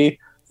go see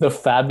the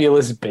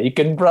Fabulous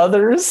Bacon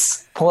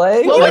Brothers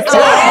play. What was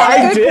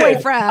I Good did.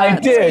 boyfriend. I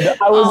did.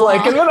 I was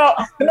like, and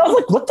I was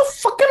like, what the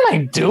fuck am I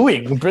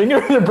doing? Bring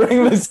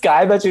this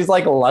guy that she's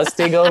like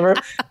lusting over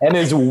and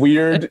his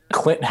weird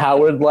Clint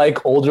Howard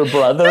like older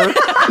brother.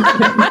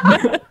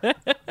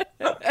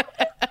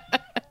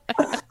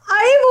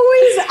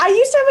 I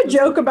used to have a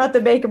joke about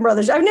the Bacon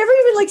Brothers. I've never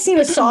even like seen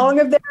a song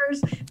of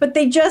theirs, but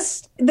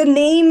the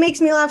name makes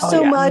me laugh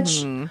so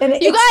much. And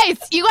You guys,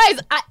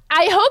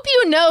 I hope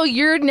you know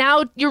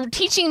you're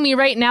teaching me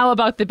right now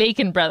about the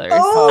Bacon Brothers.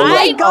 Oh my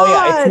Oh yeah,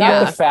 God. it's not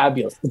Yeah. the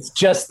Fabulous. It's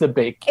just the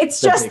Bacon. It's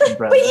just Bacon but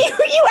Brothers.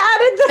 you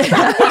added the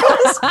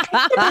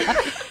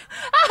Fabulous.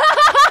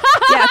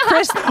 Yeah,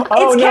 Chris.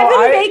 Oh It's no!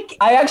 Kevin Bacon.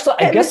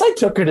 I guess I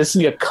took her to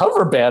see a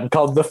cover band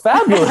called the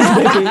Fabulous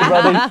Bacon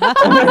Brothers.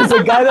 And there's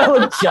a guy that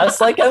looked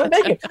just like Kevin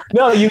Bacon.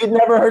 No, you've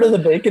never heard of the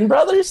Bacon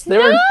Brothers? They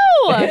were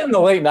a hit in the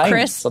late 90s.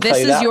 Chris, I'll tell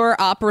this you is that. your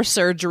opera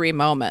surgery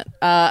moment.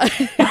 It's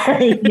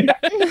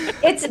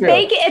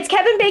Bacon. It's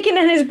Kevin Bacon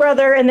and his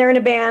brother, and they're in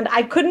a band.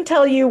 I couldn't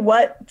tell you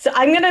what. So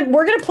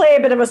we're gonna play a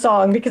bit of a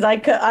song because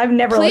I've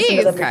never listened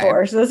to them Please.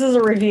 before. So this is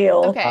a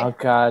reveal. Okay. Oh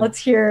God! Let's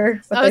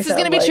hear. What Oh, they this is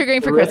going to sound be like.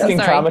 triggering for Chris. I'm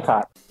Risking sorry.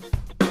 Traumatized.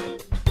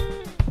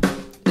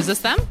 Is this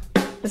them?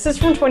 This is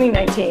from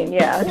 2019.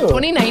 Yeah.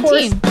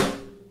 2019.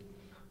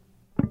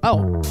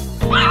 Oh.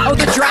 Oh,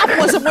 the drop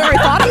wasn't where I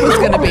thought it was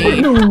going to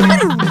be.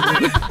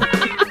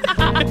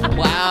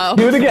 Wow.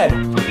 Do it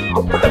again.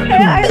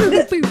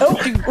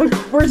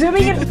 We're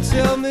zooming in.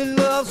 Tell me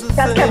love's a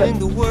That's thing Kevin.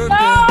 to work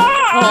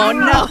Oh,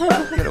 no.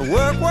 Gotta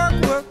work,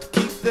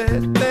 keep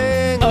that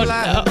thing Oh,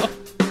 alive. no.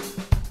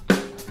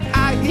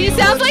 He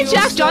sounds like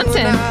Jack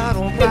Johnson.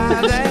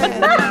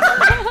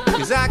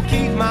 Cause I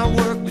keep my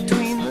work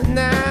between the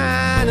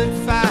 9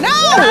 and 5. No!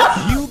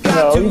 You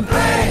got No. to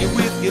play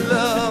with your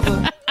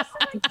lover.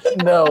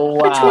 No,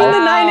 wow. Between the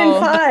 9 and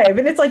 5,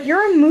 and it's like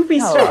you're a movie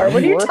star.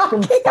 What are you Work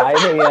from talking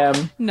 5 about?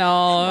 a.m. No.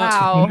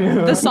 Wow.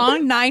 The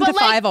song 9 But, to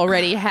like- 5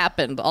 already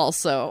happened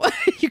also.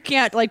 You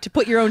can't to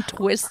put your own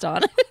twist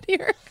on it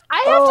here.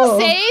 I have to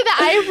say that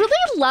I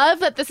really love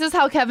that this is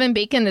how Kevin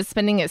Bacon is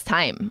spending his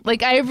time.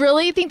 Like, I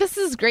really think this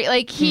is great.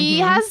 Like, he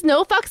has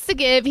no fucks to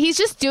give. He's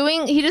just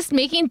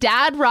making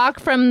dad rock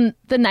from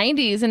the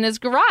 90s in his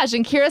garage.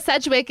 And Kira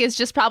Sedgwick is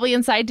just probably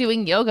inside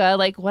doing yoga,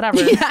 like,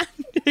 whatever. Yeah.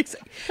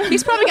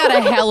 He's probably got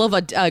a hell of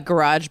a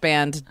garage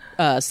band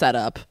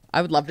setup.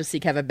 I would love to see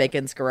Kevin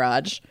Bacon's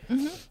garage.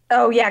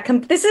 Oh yeah,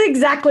 this is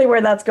exactly where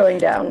that's going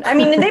down. I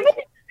mean, they've been in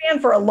the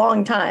band for a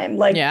long time.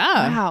 Like,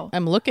 Yeah. Wow.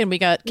 I'm looking. We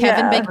got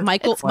Kevin Yeah. Bacon.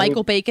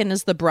 Michael Bacon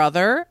is the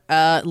brother,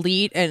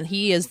 lead, and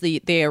he is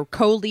they are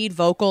co-lead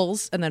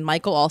vocals, and then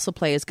Michael also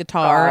plays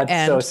guitar. Oh, it's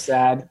and so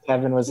sad.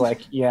 Kevin was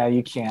like, "Yeah,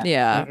 you can't."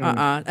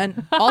 yeah,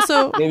 and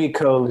also Maybe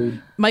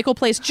co-lead. Michael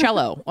plays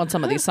cello on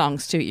some of these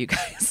songs too. You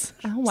guys.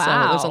 Oh, So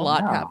wow. there's a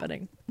lot Wow.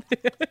 happening.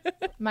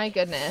 My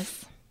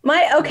goodness.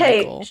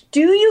 Michael.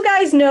 do you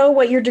guys know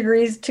what your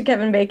degrees to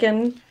Kevin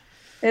Bacon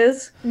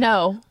is?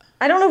 No.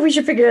 I don't know if we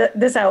should figure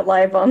this out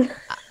live on.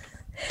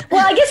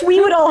 Well, I guess we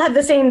would all have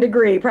the same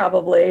degree,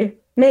 probably.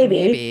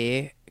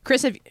 Maybe.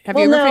 Chris, have Well,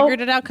 you ever no.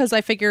 figured it out? Because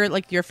I figure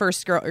like your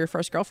first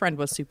girlfriend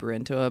was super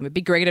into him. It'd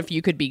be great if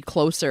you could be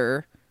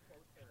closer.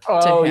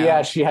 Oh him.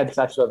 yeah, she had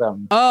sex with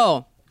him.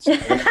 Oh, Right.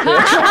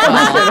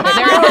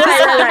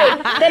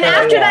 Then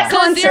after that So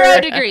concert,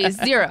 0 degrees,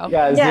 0.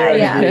 Yeah,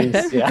 Yeah, 0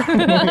 degrees. Yeah.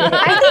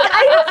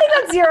 I don't think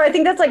that's 0. I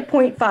think that's like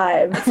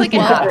 0.5. It's like a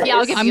half. Yeah,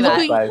 I'll give I'm you that.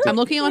 looking. I'm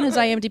looking on his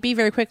IMDb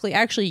very quickly.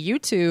 Actually, you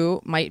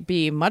two might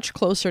be much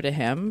closer to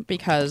him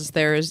because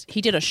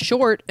he did a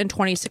short in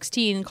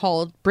 2016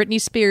 called "Britney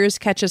Spears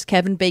Catches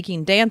Kevin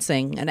Bacon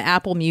Dancing," an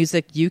Apple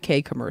Music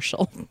UK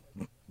commercial.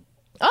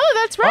 Oh,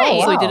 that's right.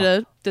 wow. So he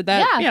did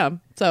that. Yeah. Yeah.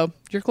 So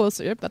you're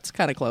closer. Yep, that's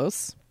kind of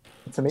close.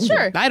 It's amazing.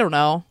 Sure. I don't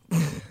know.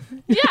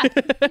 Yeah.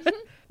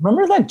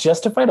 Remember that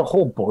justified a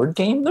whole board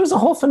game? There was a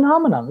whole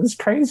phenomenon. This is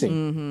crazy.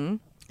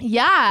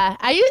 Yeah.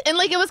 And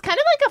like it was kind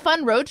of like a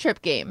fun road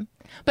trip game.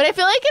 But I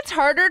feel like it's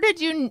harder to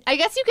do. I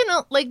guess you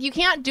can you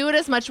can't do it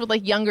as much with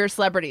like younger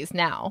celebrities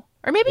now.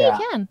 Or maybe Yeah.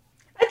 you can.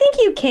 I think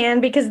you can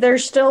because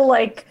there's still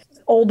like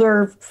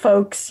older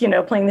folks,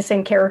 playing the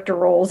same character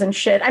roles and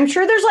shit. I'm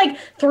sure there's like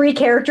 3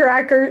 character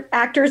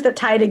actors that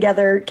tie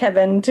together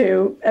Kevin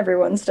to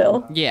everyone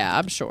still. Yeah,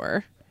 I'm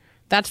sure.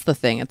 That's the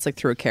thing. It's like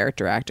through a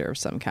character actor of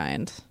some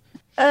kind.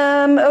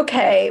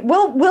 Okay.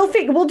 We'll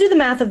do the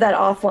math of that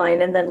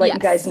offline and then let you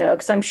Yes. guys know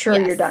because I'm sure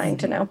Yes. you're dying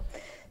to know.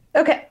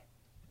 Okay.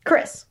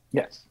 Chris,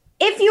 Yes.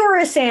 if you were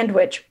a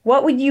sandwich,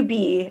 what would you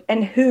be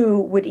and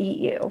who would eat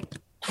you?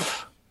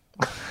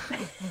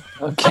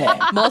 Okay.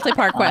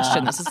 Multi-part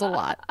question. This is a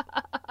lot.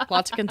 A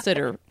lot to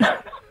consider.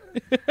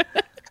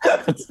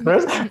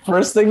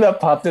 First thing that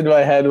popped into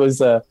my head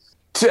was a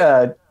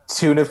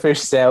tuna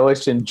fish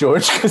sandwich and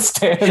George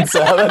Costanza.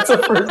 That's the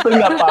first thing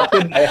that popped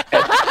in my head.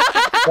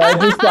 I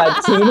just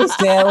got tuna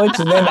sandwich,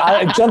 and then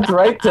I jumped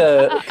right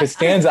to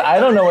Costanza.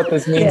 I don't know what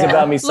this means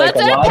about me Let's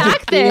psychologically.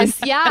 unpack this.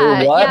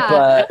 Yeah. or what,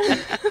 Yeah.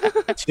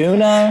 but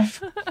tuna,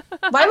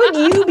 Why would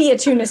you be a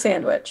tuna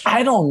sandwich?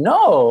 I don't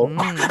know.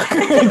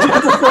 It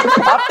just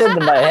popped into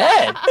my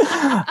head.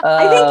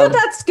 I think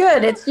that's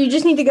good. You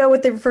just need to go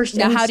with the first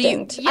Yeah, how do you-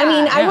 instinct. I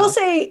mean, I will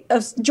say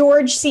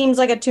George seems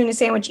like a tuna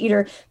sandwich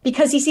eater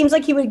because he seems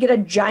like he would get a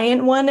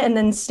giant one and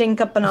then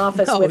stink up an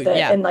office Oh, with it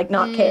yeah. and like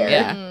not care.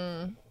 Yeah.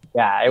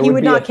 Yeah, it He would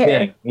would be not a care.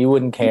 thing. He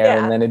wouldn't care,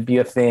 Yeah. and then it'd be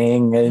a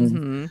thing.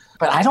 And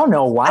but I don't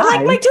know why. I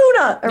like my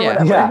tuna or Yeah.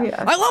 whatever. Yeah.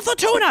 Yeah. I love the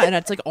tuna, and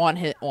it's like on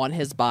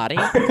his body.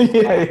 yeah,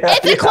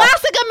 It's a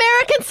classic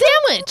American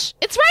sandwich.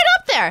 It's right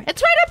up there.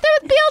 It's right up there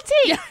with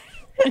BLT.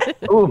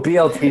 Ooh,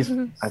 BLT's.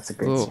 That's a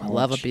great. Ooh, I sandwich.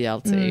 love a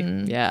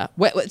BLT. Yeah.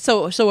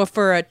 So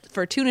for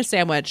a tuna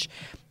sandwich,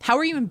 how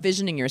are you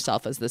envisioning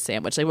yourself as the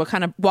sandwich? Like,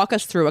 walk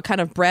us through what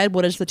kind of bread?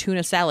 What is the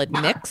tuna salad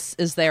mix?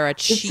 Is there a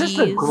cheese? It's just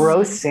a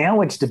gross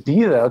sandwich to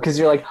be though, because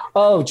you're like,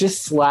 oh,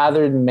 just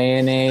slathered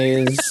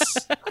mayonnaise,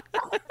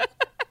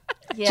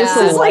 Yeah. Just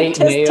This is like light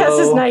mayo.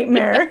 Tessa's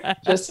nightmare.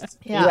 just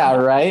Yeah. yeah,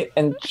 right,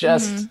 and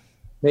just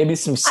maybe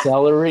some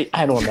celery.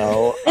 I don't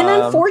know. And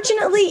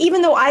unfortunately,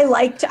 even though I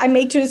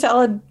make tuna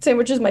salad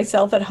sandwiches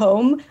myself at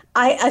home,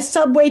 a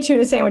Subway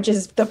tuna sandwich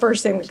is the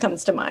first thing that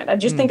comes to mind. I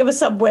just think of a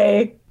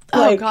Subway.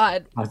 Oh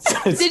God.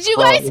 Did you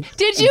guys?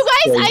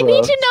 I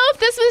need to know if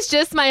this was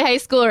just my high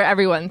school or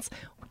everyone's.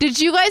 Did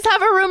you guys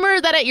have a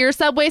rumor that at your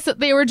Subway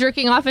they were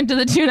jerking off into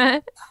the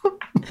tuna?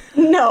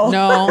 No.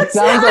 No. It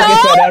sounds like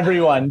it's at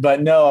everyone,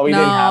 but no, we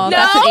didn't have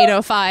that. That's an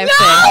 805 thing.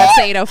 That's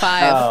the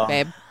 805, Oh.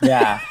 babe.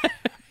 Yeah.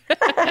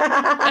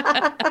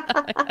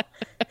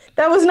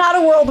 That was not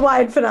a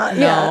worldwide phenomenon.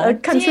 No. Yeah, a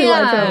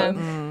countrywide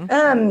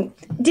phenomenon.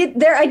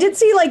 I did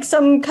see like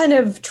some kind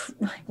of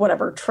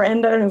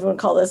trend. I don't even want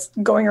to call this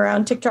going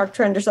around TikTok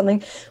trend or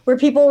something, where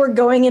people were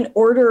going and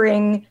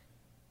ordering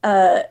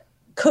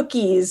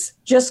cookies,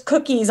 just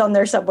cookies on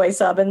their Subway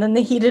sub, and then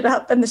they heat it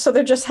up, and so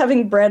they're just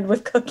having bread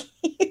with cookies.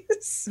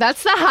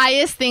 That's the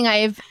highest thing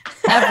I've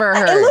ever It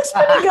heard. looks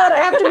pretty good. I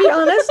have to be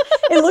honest.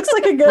 It looks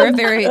like a good.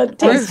 We're a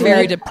tasty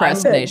very bread.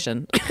 depressed Good.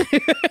 nation.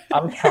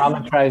 I'm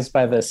traumatized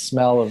by the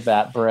smell of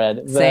that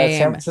bread. The Same.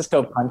 San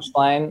Francisco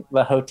Punchline,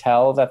 the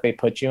hotel that they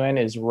put you in,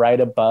 is right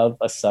above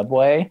a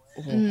Subway,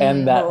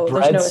 and that Oh, there's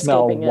bread no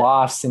smell escaping it.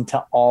 wafts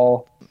into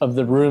all of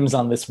the rooms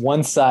on this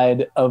one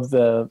side of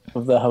the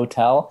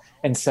hotel,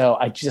 and so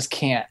I just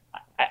can't.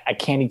 I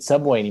can't eat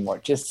Subway anymore.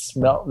 Just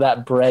smell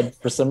that bread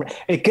for some reason.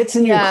 It gets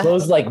in your Yeah.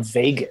 clothes like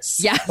Vegas.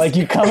 Yes. Like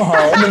you come home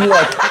and you're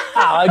like,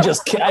 I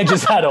just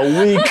had a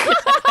week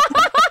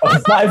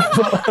of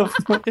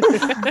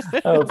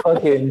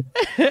fucking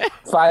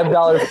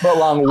 $5 foot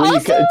long week.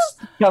 Also, It's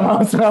come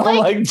home smelling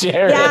like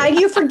Jared. Yeah,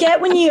 you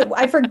forget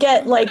I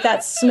forget like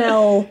that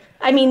smell.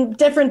 I mean,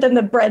 different than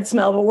the bread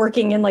smell, but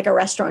working in like a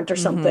restaurant or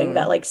something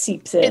that like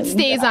seeps in. It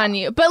stays on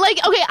you. But like,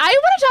 okay, I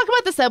want to talk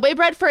about the Subway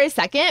bread for a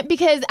second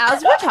because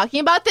as we're talking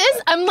about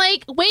this, I'm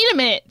like, wait a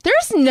minute.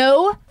 There's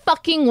no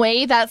fucking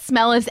way that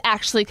smell is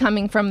actually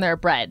coming from their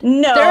bread.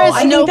 No, there is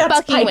I no think that's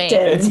fucking way.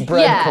 piped in. It's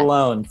bread Yeah.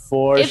 cologne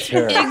for It's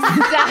sure.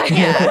 exactly.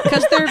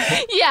 Because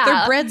Yeah.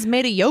 their bread's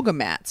made of yoga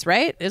mats,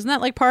 right? Isn't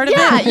that like part of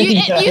Yeah, it?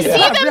 you see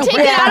them Real take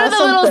bread. it out of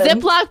the little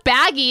Something. Ziploc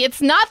baggie.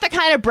 It's not the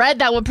kind of bread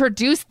that would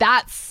produce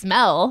that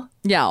smell.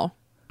 Yeah.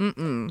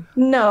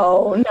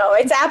 No,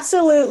 it's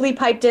absolutely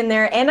piped in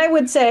there. And I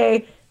would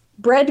say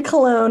bread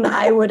cologne,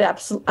 I would buy.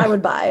 I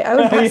would buy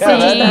Yeah,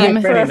 Same. that'd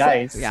be pretty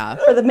nice. Yeah.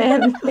 for the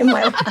man in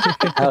my life.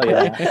 Hell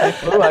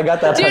yeah. Ooh, I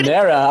got that Dude.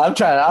 Panera.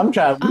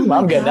 I'm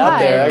I'm getting out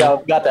there. I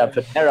got that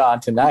Panera on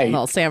tonight.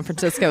 Well, San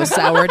Francisco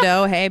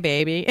sourdough. Hey,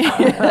 baby.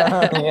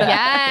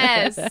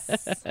 Yes.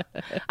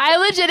 I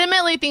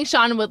legitimately think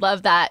Sean would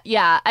love that.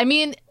 Yeah. I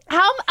mean,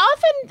 how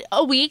often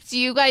a week do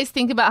you guys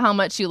think about how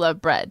much you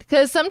love bread?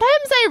 Because sometimes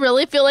I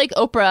really feel like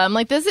Oprah. I'm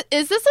like, is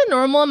this a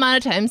normal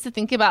amount of times to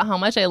think about how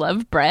much I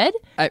love bread?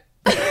 I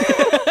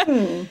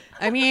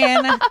mean,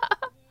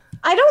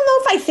 I don't know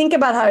if I think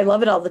about how I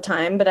love it all the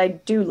time, but I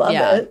do love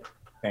Yeah. it.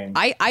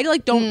 I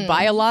like don't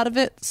buy a lot of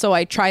it, so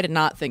I try to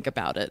not think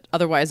about it.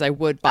 Otherwise, I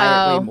would buy it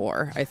Oh. way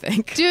more, I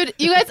think. Dude,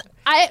 you guys,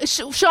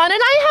 Sean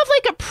and I have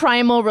like a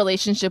primal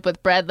relationship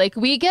with bread. Like,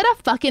 we get a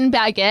fucking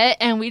baguette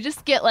and we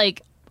just get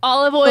like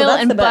olive oil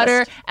that's and the best.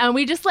 butter, and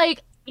we just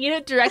like eat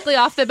it directly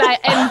off the bat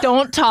and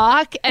don't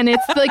talk. And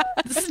it's like,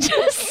 it's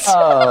just.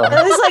 Oh.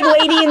 That is like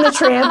Lady in the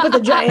Tramp with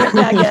a giant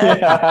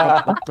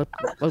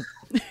baguette.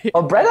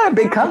 Well, bread had a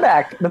big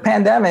comeback. The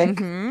pandemic.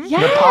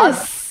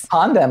 Yes.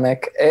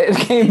 Pandemic. It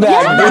came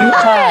back big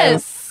time.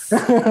 Yes.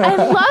 I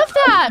love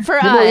that for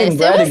People eating us. It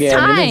bread was again. It is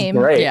time.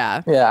 great.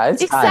 Yeah. Yeah,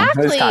 it's time. It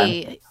was time.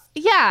 Exactly.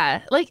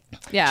 Yeah. Like,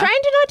 Yeah.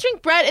 trying to not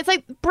drink bread. It's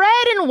like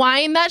bread and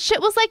wine. That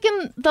shit was like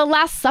in the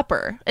Last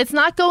Supper. It's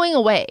not going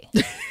away.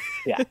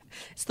 Yeah.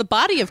 It's the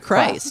body of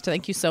Christ.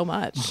 Thank you so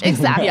much.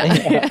 Exactly.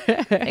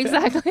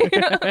 Exactly.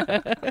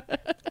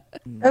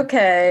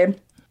 Okay.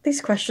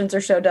 These questions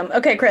are so dumb.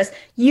 Okay, Chris,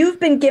 you've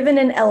been given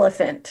an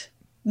elephant.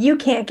 You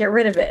can't get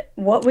rid of it.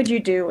 What would you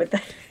do with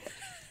that?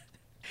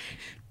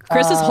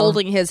 Chris is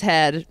holding his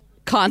head,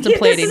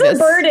 contemplating This is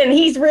a burden.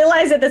 He's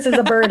realized that this is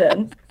a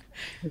burden.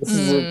 This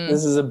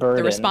is a burden.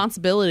 the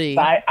responsibility.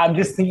 I'm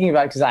just thinking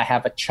about it because I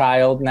have a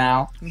child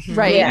now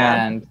Right.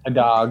 Yeah. and a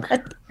dog.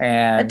 A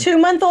and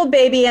 2-month-old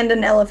baby and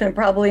an elephant,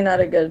 probably not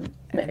a good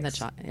And the mix.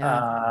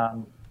 yeah.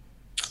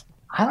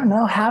 I don't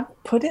know.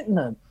 Put it in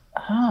the.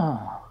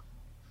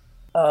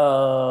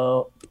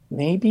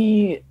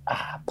 Maybe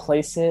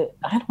place it.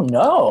 I don't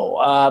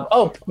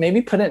know.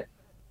 Maybe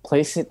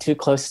place it too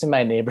close to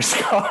my neighbor's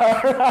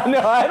car. No,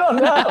 I don't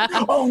know.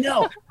 Oh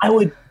no, I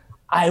would.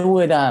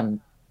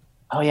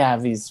 Oh yeah, I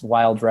have these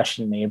wild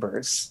Russian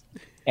neighbors,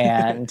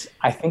 and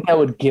I think I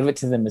would give it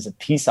to them as a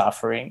peace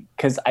offering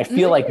because I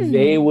feel like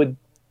they would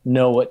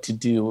know what to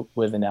do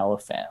with an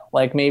elephant.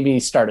 Like maybe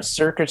start a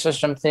circus or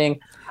something.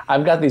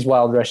 I've got these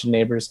wild Russian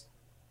neighbors.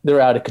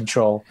 They're out of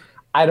control.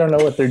 I don't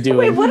know what they're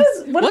doing. Wait, What's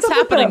up with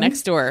happening them?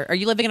 next door? Are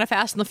you living in a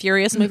Fast and the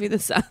Furious movie?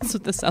 This sounds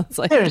what this sounds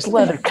like. There's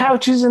leather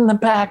couches in the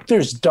back.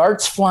 There's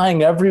darts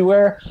flying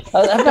everywhere.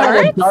 I've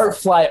got a dart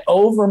fly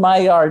over my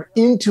yard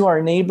into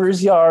our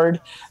neighbor's yard.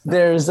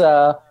 There's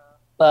the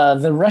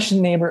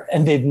Russian neighbor,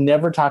 and they've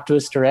never talked to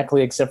us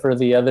directly except for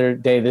the other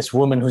day. This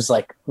woman who's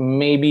like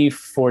maybe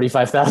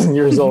 45,000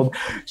 years old.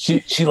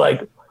 She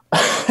like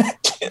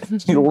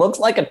she looks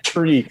like a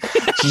tree.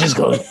 She just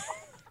goes.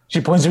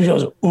 She points to me. She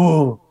goes,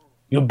 "Ooh,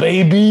 you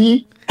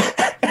baby."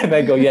 And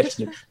I go, yes.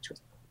 She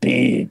goes,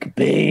 big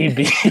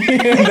baby.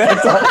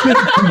 That's all. She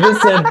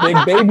just said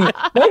big baby.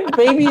 My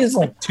baby is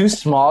like too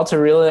small to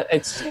really.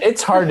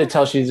 It's hard to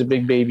tell she's a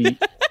big baby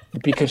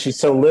because she's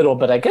so little.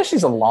 But I guess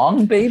she's a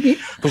long baby.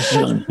 But she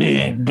goes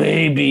big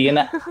baby,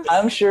 and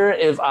I'm sure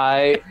if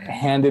I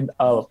handed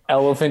an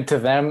elephant to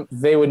them,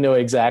 they would know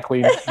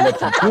exactly what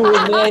to do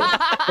with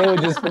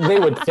it. They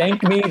would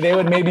thank me.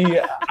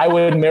 I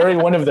would marry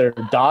one of their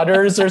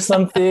daughters or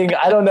something.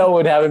 I don't know what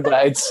would happen,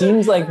 but it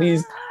seems like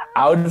these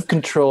out of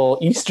control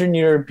Eastern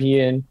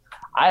European.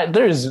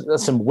 There's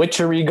some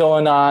witchery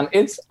going on.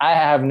 I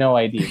have no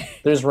idea.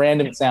 There's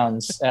random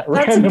sounds at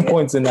random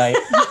points of night.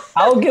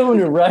 I'll give them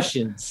to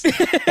Russians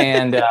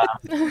and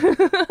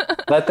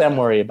let them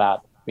worry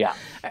about it. Yeah.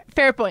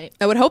 Fair point.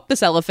 I would hope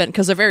this elephant,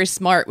 because they're very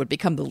smart, would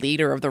become the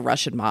leader of the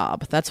Russian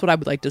mob. That's what I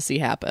would like to see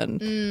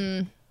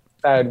happen.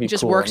 That would be He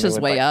just cool. works And his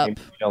they would, way like, up.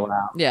 maybe chill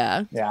out.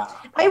 Yeah. Yeah.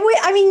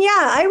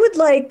 I would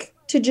like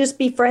to just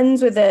be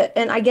friends with it.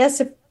 And I guess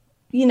if,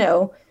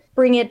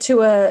 bring it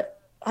to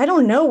I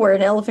don't know where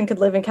an elephant could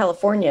live in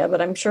California,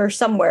 but I'm sure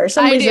somewhere,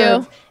 some I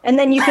reserve. do. And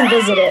then you can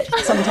visit it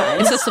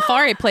sometimes. It's a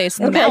safari place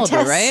in the Okay, Malibu,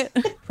 Tess.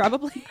 right?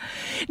 Probably.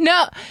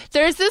 No,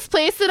 there's this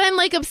place that I'm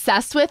like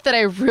obsessed with that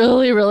I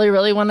really, really,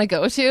 really want to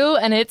go to,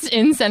 and it's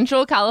in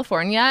Central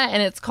California,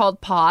 and it's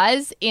called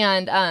Paws,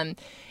 and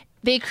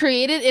they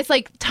created it's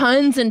like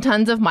tons and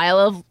tons of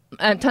miles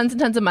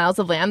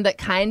of land that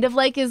kind of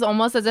like is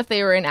almost as if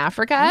they were in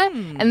Africa,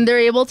 and they're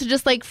able to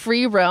just like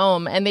free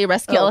roam, and they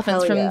rescue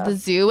elephants hell from yeah. the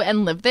zoo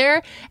and live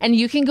there, and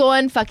you can go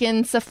on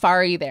fucking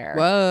safari there.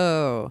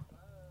 Whoa.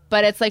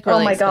 But it's like Oh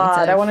really my God,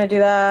 expensive. I want to do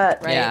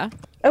that. Right. Yeah.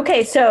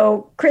 Okay,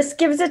 so Chris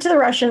gives it to the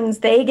Russians,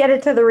 they get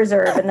it to the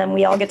reserve, and then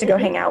we all get to go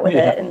hang out with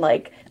it and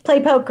like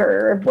play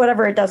poker or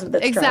whatever it does with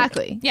its trunk.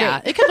 Exactly.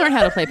 Yeah. It could learn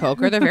how to play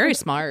poker. They're very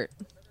smart.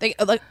 If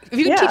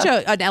you could Yeah. teach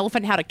an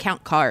elephant how to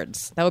count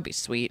cards, that would be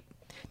sweet.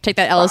 Take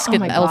that elephant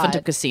my to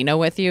God. casino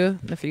with you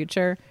in the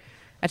future.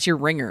 That's your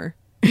ringer.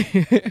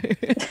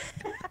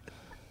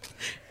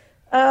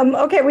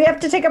 Okay, we have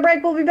to take a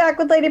break. We'll be back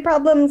with Lady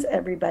Problems,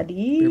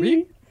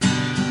 everybody.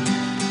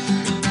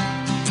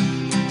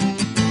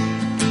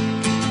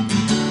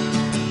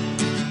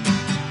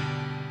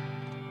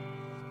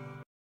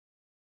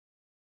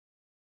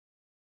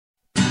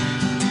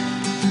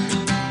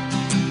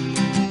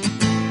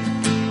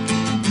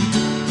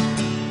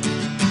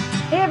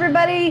 Hey,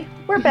 everybody.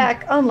 We're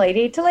back on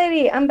Lady to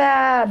Lady. I'm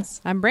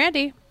Babs. I'm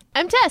Brandy.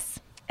 I'm Tess.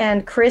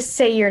 And Chris,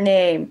 say your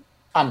name.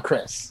 I'm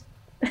Chris.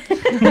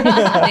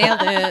 Nailed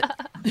it.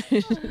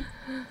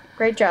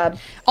 Great job.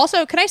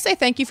 Also, can I say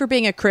thank you for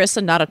being a Chris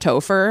and not a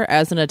Topher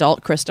as an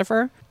adult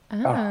Christopher? Oh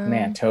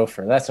man,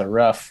 Topher. That's a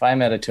rough. I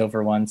met a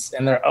Topher once,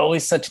 and they're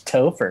always such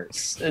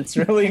Tophers. It's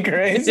really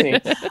crazy.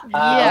 Of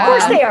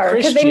course they are,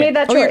 because they made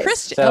that choice. Oh, you're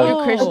Christian.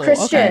 So- You're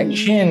Christian.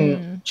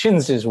 Okay.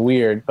 Chin's just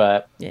weird,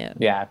 but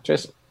Yeah.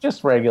 just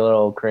regular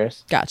old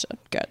Chris. Gotcha.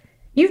 Good.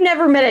 You've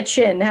never met a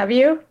Chin, have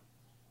you?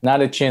 Not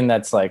a Chin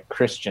that's like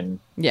Christian.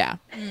 Yeah.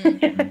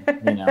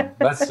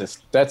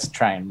 That's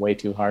trying way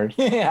too hard.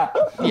 Yeah.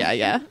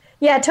 Yeah.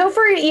 Yeah,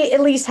 Topher at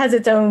least has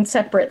its own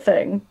separate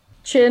thing.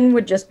 Chin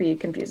would just be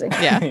confusing.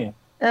 Yeah.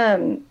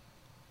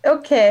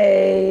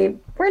 Okay.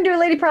 We're going to do a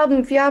lady problem.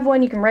 If you have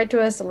one, you can write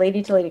to us at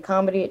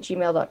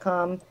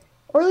ladytoladycomedy@gmail.com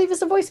or leave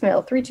us a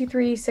voicemail,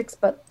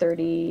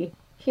 323-6-30.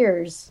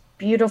 Here's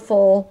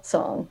Beautiful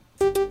Song.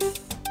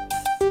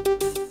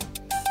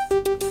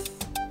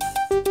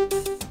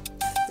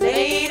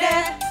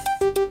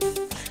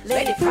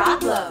 Lady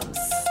problems.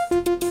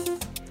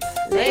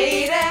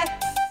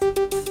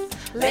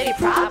 Lady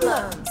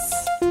problems.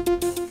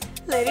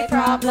 Lady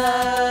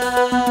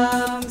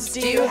problems.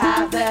 Do you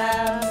have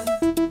them?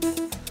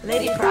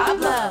 Lady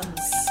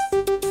problems.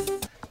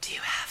 Do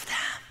you have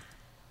them?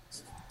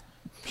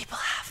 People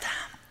have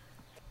them.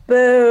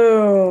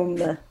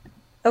 Boom.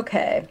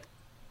 Okay.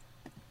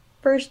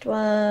 First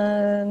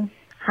one.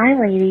 Hi,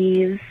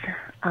 ladies.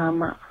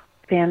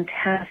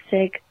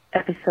 Fantastic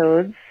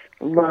episodes.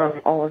 Love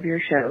all of your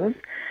shows.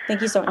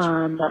 Thank you so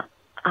much.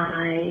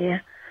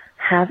 I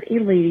have a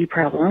lady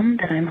problem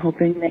that I'm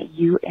hoping that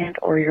you and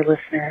or your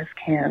listeners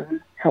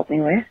can help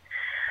me with.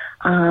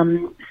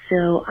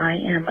 So I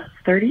am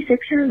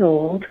 36 years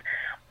old,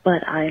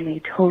 but I'm a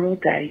total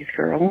daddy's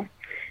girl.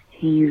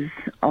 He's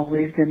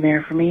always been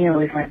there for me,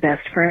 always my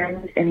best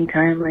friend.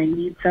 Anytime I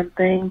need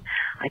something,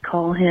 I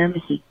call him.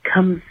 He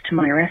comes to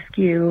my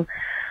rescue,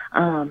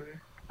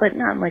 but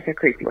not in like a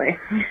creepy way.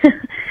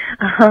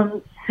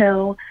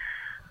 So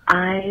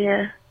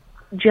I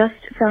just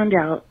found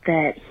out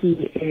that he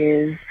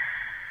is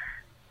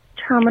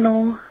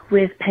terminal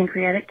with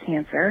pancreatic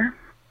cancer,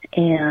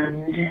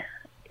 and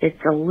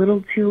it's a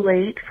little too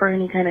late for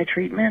any kind of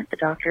treatment. The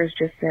doctors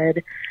just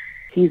said,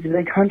 he's a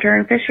big hunter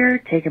and fisher,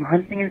 take him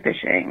hunting and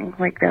fishing.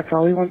 Like, that's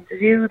all he wants to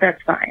do,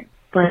 that's fine.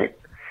 But,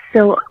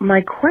 so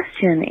my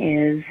question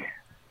is,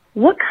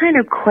 what kind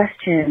of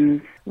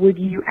questions would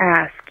you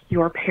ask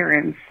your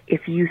parents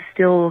if you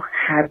still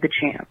had the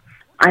chance?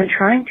 I'm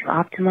trying to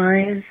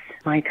optimize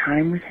my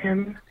time with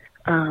him.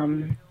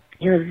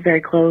 He was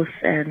very close,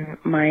 and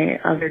my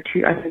other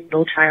two, I'm a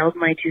middle child,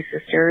 my two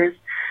sisters.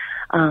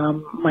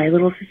 My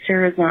little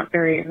sister is not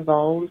very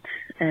involved,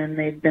 and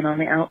they've been on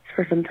the outs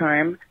for some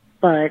time.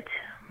 But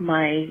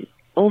my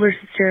older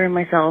sister and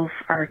myself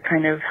are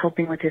kind of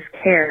helping with his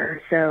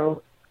care.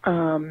 So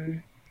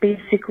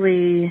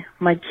basically,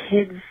 my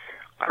kids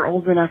are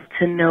old enough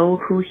to know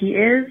who he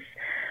is,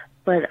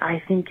 but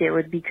I think it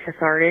would be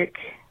cathartic,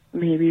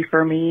 maybe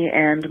for me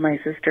and my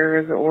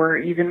sisters or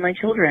even my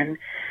children,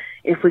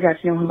 if we got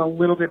to know him a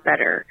little bit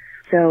better.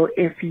 So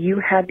if you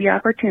had the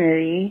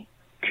opportunity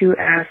to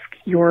ask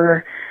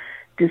your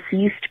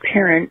deceased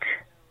parent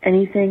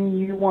anything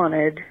you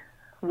wanted,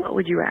 what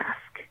would you ask?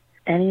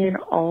 Any and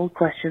all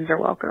questions are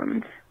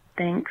welcomed.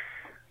 Thanks.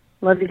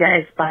 Love you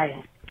guys.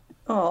 Bye.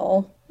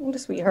 Oh, what a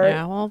sweetheart.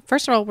 Yeah. Well,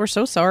 first of all, we're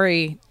so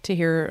sorry to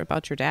hear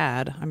about your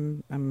dad.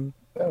 I'm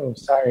Oh,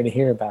 sorry to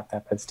hear about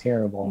that. That's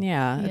terrible.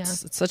 Yeah,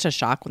 it's such a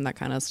shock when that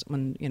kind of,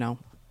 when,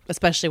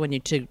 especially when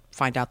you to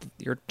find out that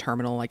you're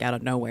terminal, like out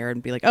of nowhere,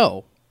 and be like,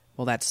 oh,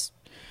 well, that's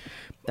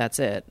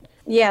it.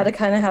 Yeah, to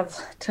kind of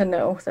have to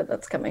know that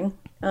that's coming.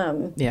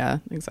 Yeah,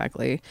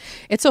 exactly.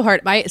 It's so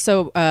hard.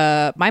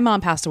 My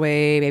mom passed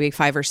away maybe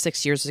 5 or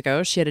 6 years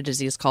ago. She had a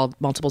disease called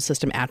multiple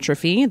system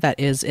atrophy that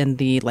is in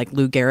the like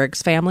Lou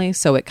Gehrig's family.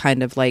 So it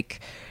kind of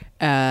like,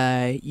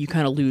 you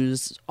kind of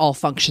lose all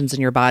functions in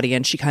your body,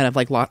 and she kind of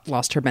like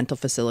lost her mental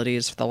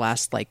facilities for the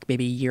last like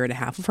maybe year and a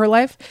half of her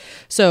life.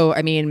 So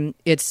I mean,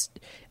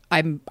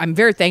 I'm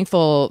very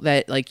thankful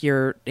that like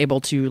you're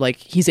able to like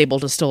he's able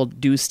to still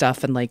do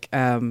stuff and like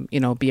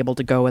be able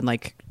to go and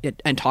like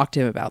and talk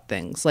to him about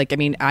things. Like I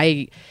mean,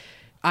 I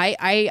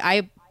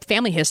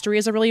family history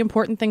is a really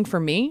important thing for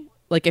me.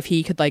 Like if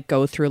he could like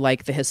go through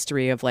like the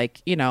history of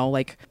like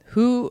like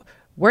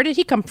where did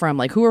he come from?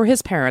 Like, who were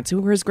his parents?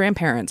 Who were his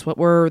grandparents? What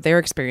were their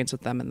experience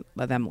with them and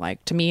them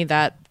like? To me,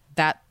 that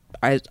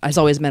has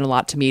always meant a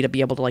lot to me to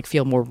be able to like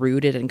feel more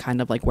rooted and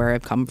kind of like where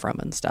I've come from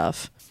and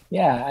stuff.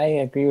 Yeah, I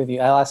agree with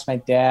you. I lost my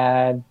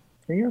dad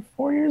 3 or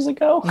 4 years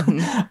ago.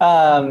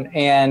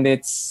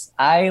 And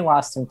I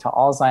lost him to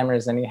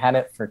Alzheimer's, and he had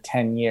it for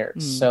 10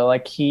 years. So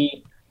like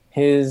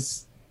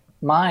his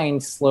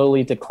mind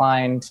slowly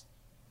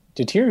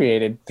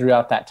deteriorated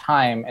throughout that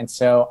time. And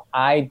so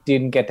I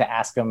didn't get to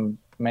ask him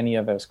many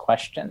of those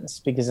questions,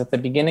 because at the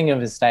beginning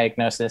of his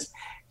diagnosis,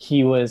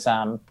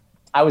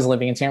 I was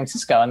living in San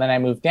Francisco, and then I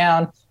moved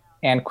down,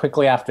 and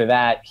quickly after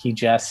that, he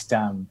just,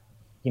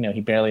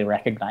 he barely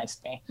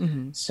recognized me.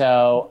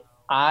 So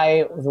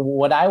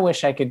what I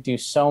wish I could do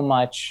so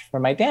much for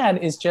my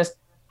dad is just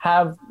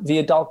have the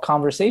adult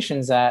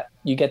conversations that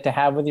you get to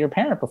have with your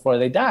parent before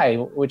they die,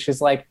 which is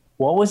like,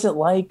 what was it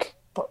like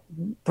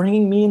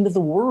bringing me into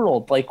the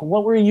world? Like,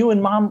 what were you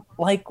and mom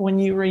like when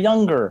you were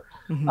younger?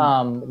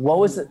 What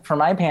was it for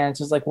my parents?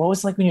 It was like, what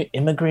was it like when you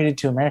immigrated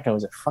to America?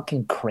 Was it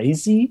fucking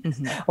crazy?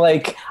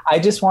 Like, I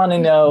just want to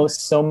know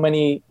so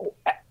many.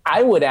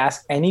 I would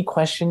ask any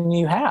question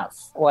you have,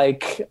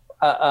 like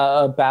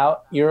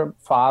about your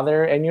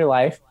father and your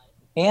life,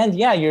 and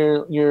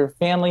your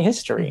family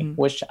history,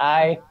 which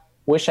I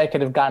wish I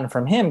could have gotten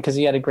from him, because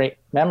he had a great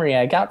memory.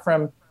 I got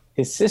from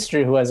his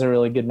sister, who has a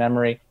really good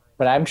memory,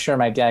 but I'm sure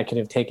my dad could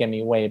have taken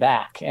me way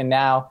back. And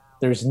now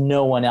there's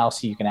no one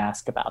else you can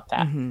ask about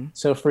that.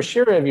 So for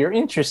sure, if you're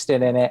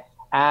interested in it,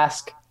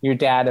 ask your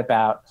dad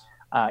about,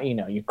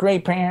 your your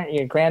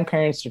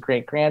grandparents, your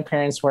great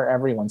grandparents, where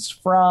everyone's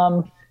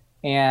from.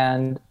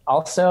 And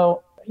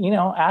also,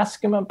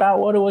 ask him about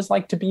what it was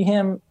like to be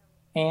him.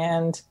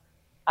 And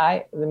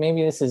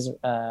maybe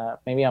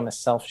I'm a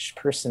selfish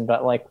person,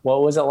 but like,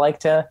 what was it like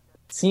to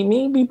see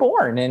me be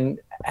born and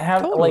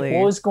have like,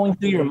 what was going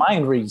through your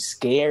mind? Were you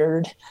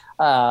scared?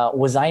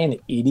 Was I an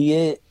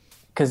idiot?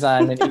 Because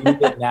I'm an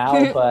idiot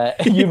now,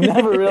 but you've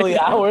never really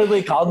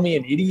outwardly called me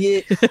an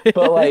idiot.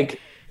 But like,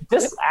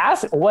 just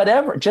ask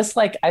whatever. Just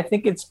like, I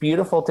think it's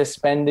beautiful to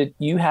spend it.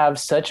 You have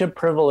such a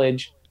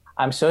privilege.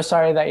 I'm so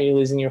sorry that you're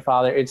losing your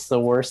father. It's the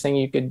worst thing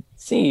you could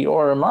see,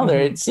 or a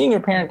mother. Seeing your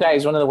parent die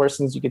is one of the worst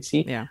things you could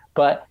see. Yeah.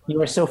 But you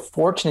are so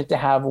fortunate to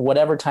have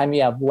whatever time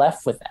you have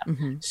left with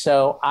them.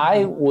 So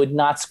I would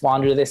not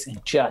squander this,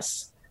 and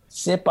just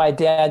sit by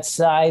dad's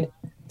side,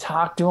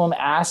 talk to him,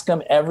 ask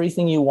him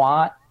everything you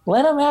want.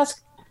 Let him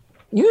ask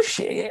you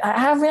shit.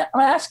 Have him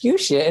ask you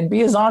shit, and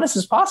be as honest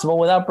as possible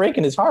without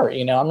breaking his heart.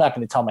 I'm not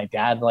going to tell my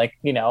dad, like,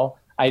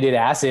 I did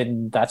acid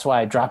and that's why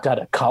I dropped out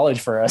of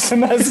college for a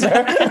semester,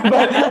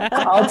 but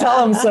I'll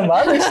tell him some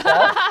other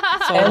stuff.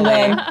 And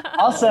then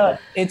also,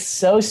 it's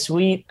so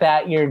sweet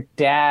that you're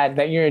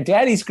a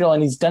daddy's girl,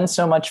 and he's done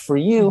so much for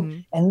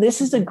you. And this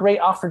is a great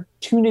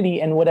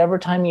opportunity, and whatever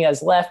time he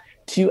has left,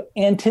 to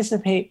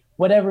anticipate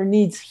whatever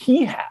needs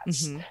he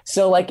has.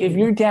 So like, if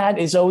your dad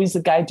is always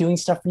the guy doing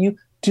stuff for you,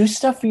 do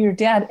stuff for your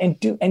dad, and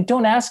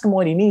don't ask him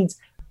what he needs.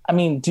 I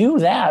mean, do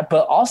that,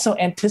 but also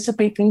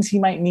anticipate things he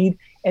might need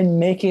and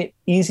make it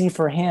easy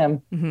for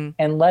him,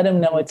 and let him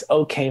know it's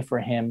okay for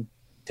him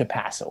to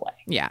pass away.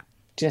 Yeah.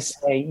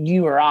 Just say,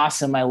 you are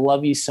awesome. I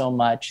love you so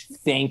much.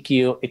 Thank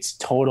you. It's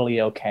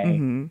totally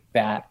okay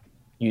that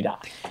you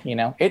die.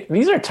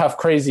 These are tough,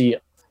 crazy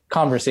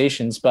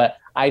conversations, but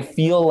I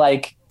feel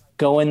like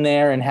going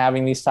there and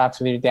having these talks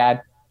with your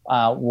dad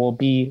will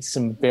be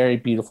some very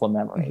beautiful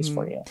memories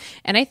for you.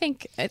 And I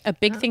think a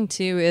big thing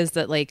too is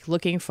that, like,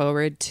 looking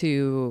forward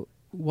to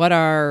what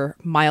are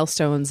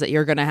milestones that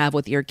you're going to have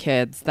with your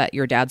kids that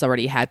your dad's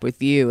already had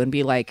with you, and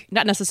be like,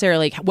 not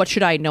necessarily like, what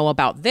should I know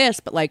about this,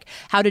 but like,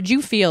 how did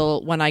you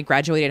feel when I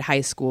graduated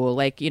high school?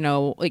 Like,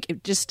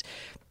 just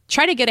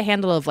try to get a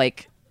handle of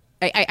like,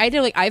 I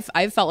do, like,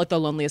 I've felt like the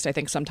loneliest, I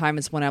think,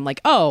 sometimes when I'm like,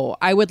 oh,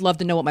 I would love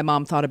to know what my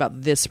mom thought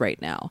about this right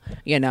now,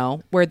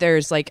 where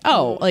there's like,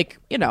 oh, like,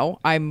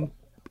 I'm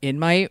in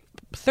my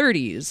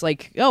 30s,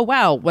 like, oh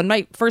wow, when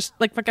my first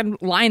like fucking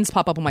lines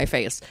pop up on my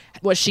face,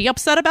 was she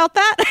upset about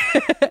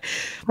that?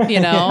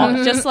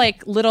 Just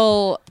like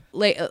little,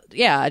 like,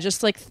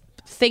 just like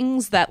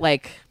things that,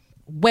 like,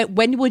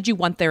 when would you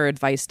want their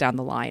advice down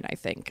the line?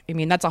 I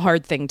mean, that's a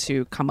hard thing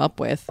to come up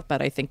with,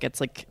 but I think it's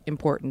like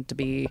important to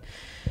be,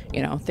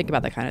 think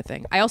about that kind of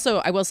thing. I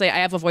will say, I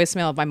have a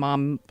voicemail of my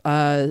mom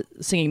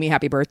singing me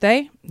happy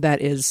birthday that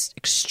is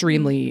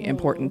extremely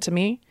important to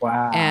me.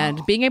 Wow.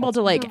 And being able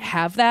to like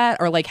have that,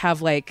 or like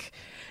have like,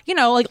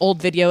 like old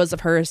videos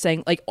of her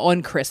saying, like,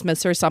 on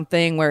Christmas or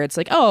something, where it's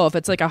like, oh, if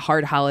it's like a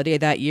hard holiday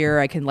that year,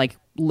 I can like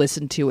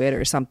listen to it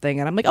or something,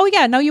 and I'm like, oh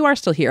yeah, no, you are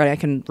still here, and I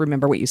can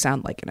remember what you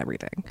sound like and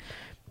everything.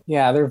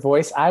 Yeah, their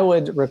voice, I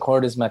would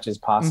record as much as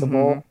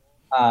possible,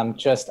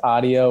 just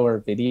audio or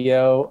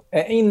video.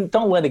 And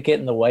don't let it get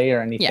in the way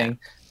or anything.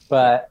 Yeah.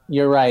 But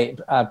you're right,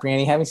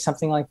 Briannie, having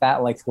something like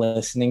that, like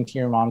listening to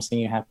your mom sing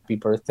you happy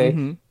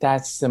birthday,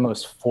 that's the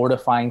most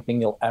fortifying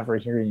thing you'll ever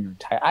hear in your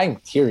entire. I'm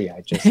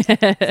teary-eyed just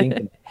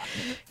thinking.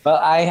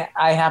 But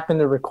I happened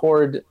to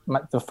record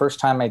the first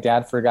time my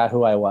dad forgot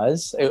who I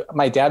was.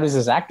 My dad was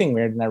just acting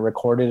weird, and I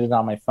recorded it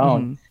on my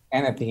phone.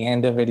 And at the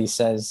end of it, he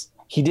says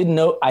he didn't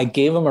know I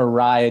gave him a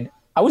ride.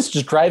 I was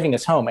just driving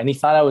us home, and he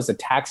thought I was a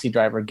taxi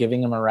driver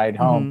giving him a ride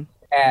home,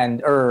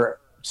 or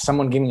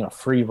someone giving him a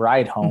free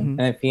ride home.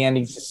 And at the end,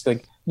 he's just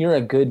like, you're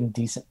a good and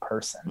decent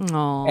person.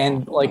 Aw.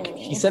 And like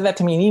he said that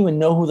to me and he didn't even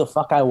know who the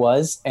fuck I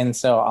was. And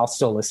so I'll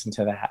still listen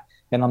to that.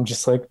 And I'm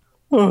just like,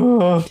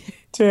 oh,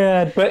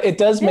 Dad. But it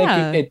does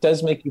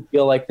make you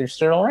feel like they're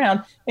still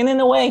around. And in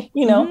a way,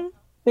 you know,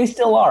 they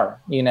still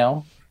are, you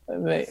know.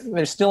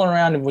 They're still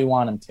around if we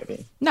want them to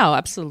be. No,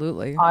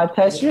 absolutely.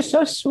 Tess, you're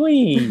so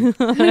sweet. You're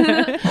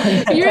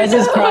Tess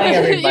is crying,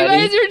 everybody. You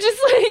guys are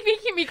just like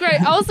making me cry.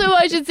 Also,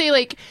 I should say,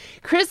 like,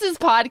 Chris's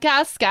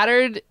podcast,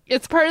 Scattered,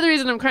 it's part of the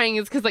reason I'm crying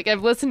is because, like,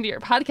 I've listened to your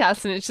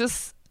podcast and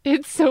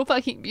it's so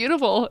fucking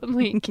beautiful. And,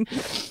 like,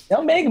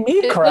 don't make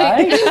me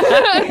cry.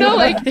 No,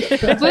 like,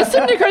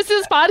 listen to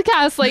Chris's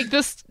podcast. Like,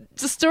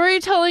 the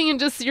storytelling and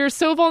just you're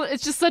so vulnerable.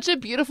 It's just such a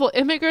beautiful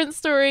immigrant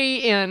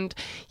story, and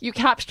you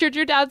captured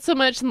your dad so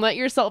much and let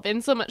yourself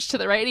in so much to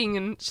the writing,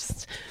 and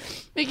just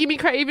making me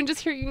cry even just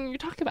hearing you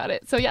talk about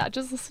it. So yeah,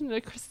 just listen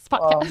to Chris's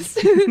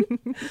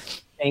podcast.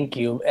 Thank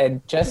you,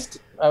 and just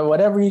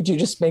whatever you do,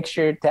 just make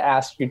sure to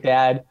ask your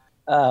dad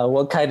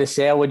what kind of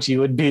sandwich you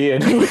would be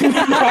in.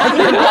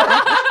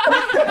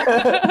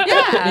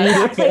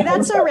 Yeah, play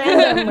that so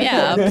random.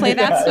 Yeah, play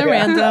that so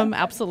random.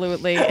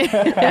 Absolutely.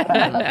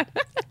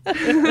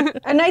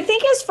 And I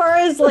think as far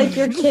as like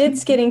your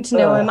kids getting to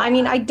know him, I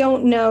mean, I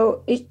don't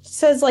know. It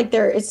says like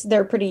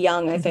they're pretty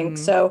young, I think.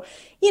 So,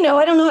 you know,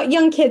 I don't know.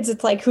 Young kids,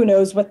 it's like, who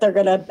knows what they're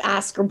going to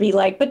ask or be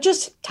like, but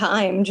just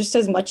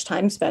as much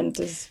time spent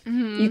as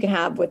you can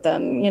have with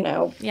them, you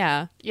know.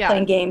 Yeah.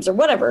 Playing games or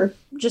whatever,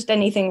 just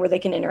anything where they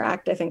can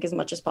interact, I think, as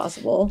much as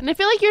possible. And I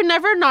feel like you're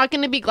never not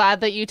going to be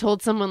glad that you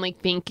told someone like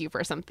thank you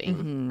for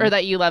something or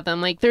that you love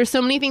them. Like there's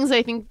so many things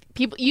I think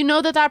people, you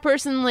know, that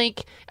person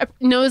like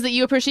knows that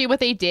you appreciate what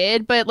they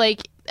did, but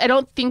like I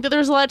don't think that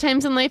there's a lot of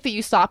times in life that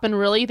you stop and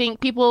really thank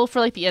people for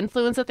like the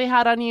influence that they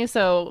had on you.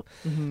 So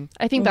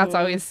I think that's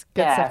always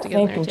good stuff to get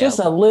in there too. Just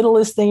the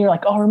littlest thing, you're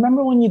like, oh,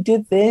 remember when you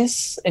did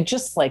this? And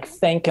just like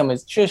thank them,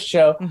 is just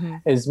show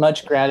as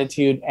much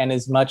gratitude and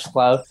as much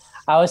love.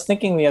 I was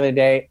thinking the other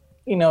day,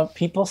 you know,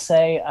 people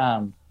say,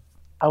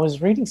 I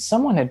was reading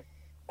someone had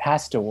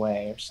passed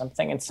away or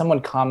something, and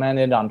someone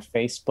commented on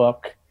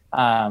Facebook,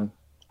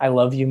 I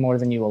love you more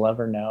than you will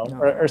ever know.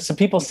 Or some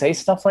people say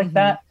stuff like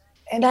that.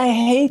 And I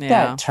hate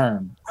that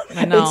term.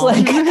 I know. It's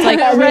like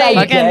I mean,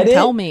 I get it,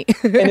 tell me.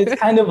 and it's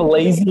kind of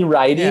lazy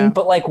writing,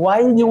 but like,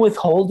 why are you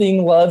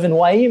withholding love, and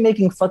why are you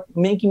making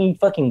me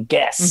fucking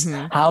guess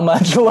how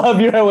much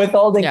love you're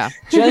withholding? Yeah.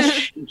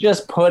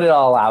 Just put it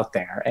all out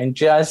there and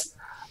just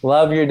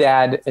love your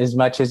dad as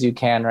much as you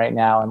can right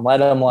now, and let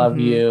him love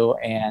you.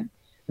 And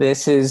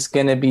this is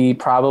going to be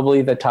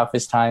probably the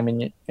toughest time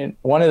in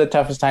one of the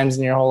toughest times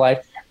in your whole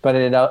life. But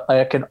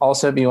it could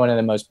also be one of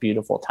the most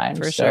beautiful times.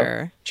 For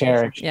sure.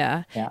 Cherish.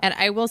 Yeah. And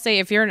I will say,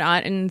 if you're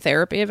not in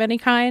therapy of any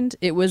kind,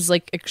 it was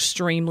like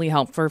extremely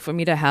helpful for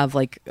me to have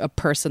like a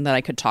person that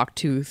I could talk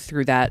to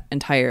through that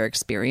entire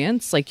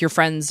experience. Like your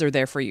friends are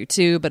there for you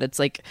too, but it's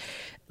like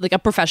a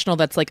professional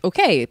that's like,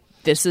 okay,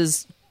 this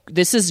is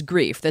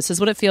grief. This is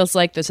what it feels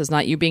like. This is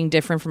not you being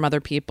different from other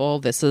people.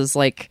 This is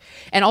like,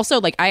 and also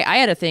like I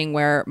had a thing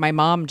where my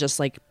mom just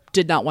like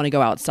did not want to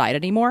go outside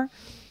anymore.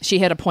 She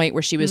hit a point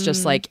where she was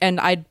just like, and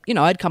I'd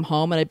come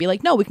home and I'd be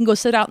like, no, we can go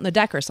sit out in the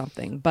deck or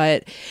something.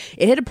 But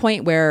it hit a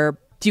point where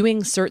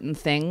doing certain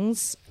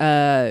things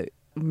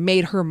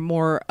made her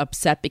more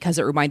upset because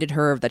it reminded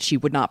her that she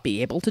would not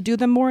be able to do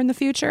them more in the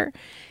future.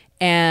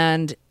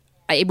 And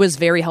it was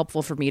very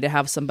helpful for me to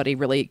have somebody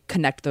really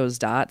connect those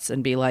dots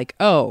and be like,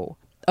 oh,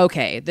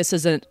 okay, this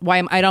isn't why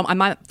I'm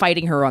not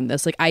fighting her on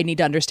this. Like, I need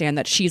to understand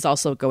that she's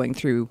also going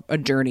through a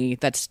journey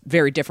that's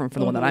very different from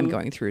the one that I'm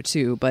going through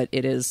too, but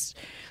it is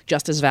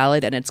just as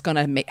valid, and it's going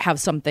to have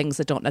some things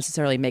that don't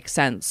necessarily make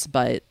sense,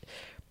 but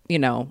you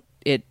know,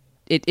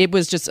 it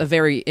was just a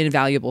very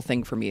invaluable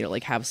thing for me to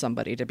like have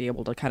somebody to be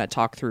able to kind of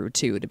talk through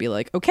too, to be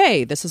like,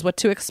 okay, this is what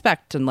to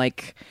expect. And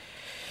like,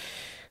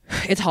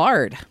 it's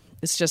hard.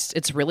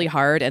 It's really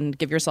hard, and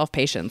give yourself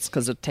patience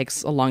because it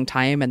takes a long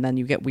time, and then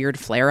you get weird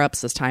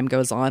flare-ups as time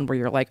goes on where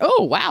you're like,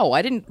 oh, wow,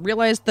 I didn't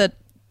realize that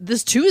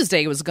this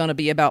Tuesday was going to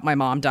be about my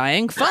mom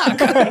dying. Fuck.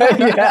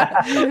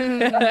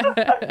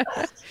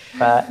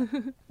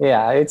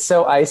 Yeah, it's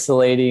so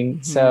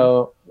isolating.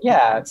 So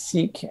yeah,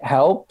 seek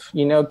help,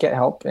 get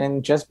help,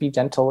 and just be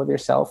gentle with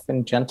yourself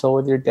and gentle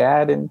with your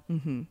dad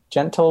and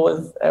gentle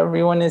with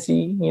everyone as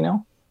he,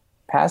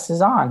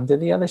 passes on to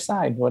the other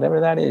side, whatever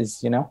that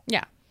is,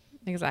 Yeah.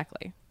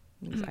 Exactly.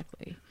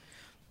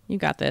 You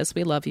got this.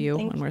 We love you,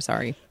 and we're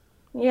sorry.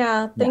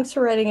 Yeah. Thanks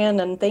for writing in,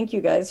 and thank you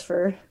guys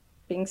for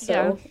being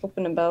so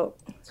open about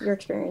your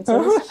experiences.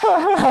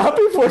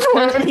 Happy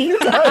 420, you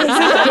guys.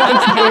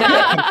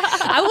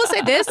 I will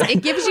say this: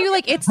 it gives you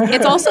like it's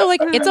also like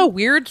it's a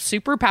weird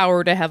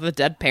superpower to have a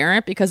dead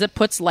parent because it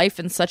puts life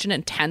in such an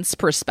intense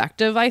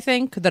perspective. I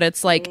think that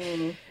it's like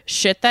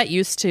shit that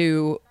used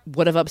to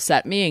would have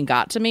upset me and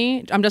got to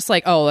me. I'm just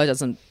like, oh, that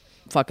doesn't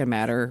fucking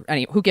matter.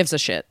 Who gives a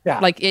shit? Yeah.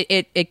 Like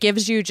it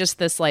gives you just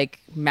this like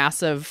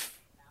massive,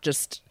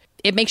 just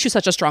it makes you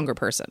such a stronger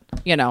person,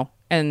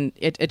 and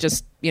it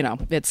just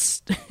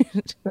it's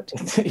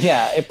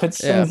yeah, it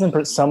puts things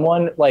in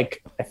someone.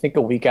 Like I think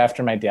a week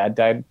after my dad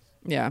died,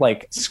 Yeah.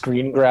 like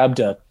screen grabbed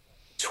a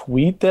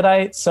tweet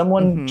that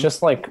someone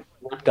just like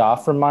ripped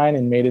off from mine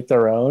and made it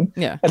their own.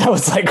 Yeah. And I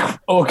was like,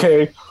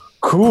 okay,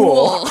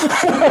 cool.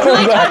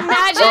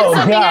 Imagine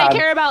something I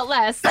care about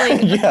less.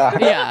 Like, Yeah.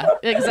 Yeah,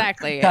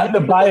 exactly. Had to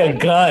buy a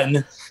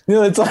gun.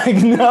 It's like,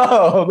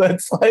 no,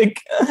 that's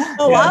like,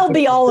 Oh, I'll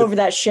be all over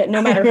that shit,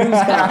 no matter who's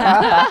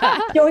got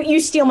it. Don't you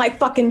steal my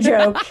fucking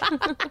joke.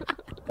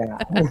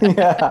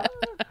 yeah.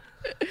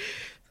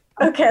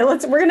 Okay,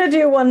 we're gonna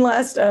do one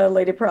last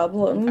lady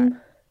problem.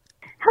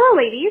 Hello,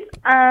 ladies.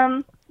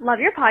 Love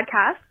your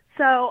podcast.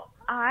 So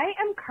I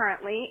am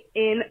currently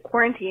in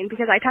quarantine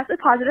because I tested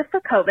positive for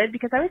COVID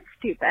because I was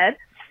stupid.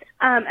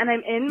 And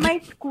I'm in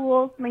my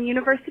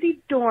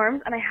university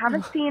dorms, and I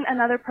haven't seen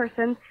another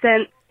person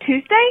since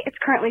Tuesday. It's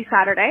currently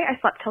Saturday. I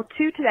slept till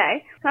 2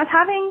 today. And I was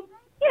having,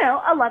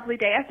 a lovely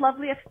day, as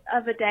lovely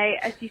of a day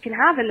as you can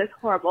have in this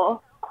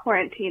horrible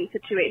quarantine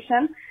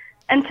situation,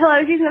 until I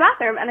was using the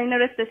bathroom, and I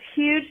noticed this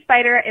huge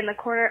spider in the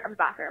corner of the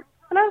bathroom.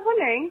 And I was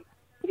wondering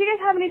if you guys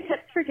have any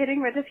tips for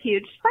getting rid of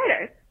huge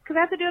spiders, because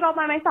I have to do it all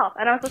by myself.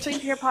 And I was listening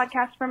to your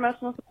podcast for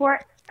emotional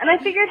support, and I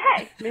figured,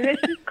 hey, maybe I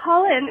should just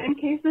call in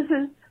case this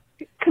is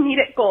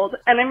comedic gold.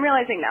 And I'm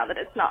realizing now that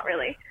it's not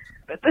really,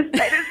 but the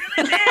spider's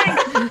really big.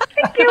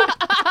 Thank you.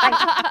 Bye.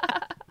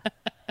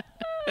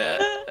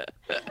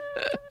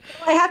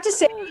 I have to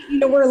say,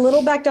 we're a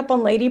little backed up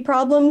on lady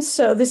problems,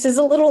 so this is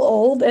a little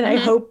old, and I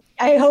hope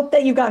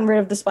that you've gotten rid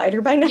of the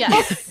spider by now.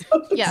 yes.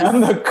 Yes.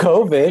 And the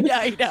COVID. Yeah,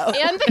 I know.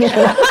 And there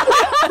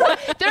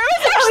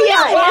was actually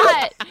a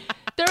lot.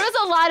 There was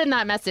a lot in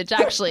that message,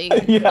 actually.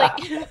 Yeah.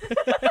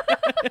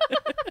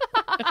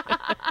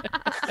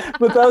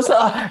 But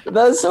that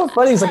was so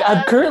funny. It's like,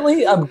 I'm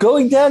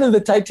going down in the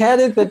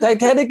Titanic. The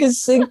Titanic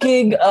is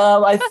sinking.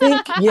 I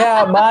think,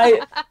 my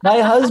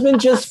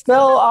husband just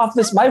fell off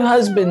this. My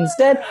husband's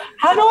dead.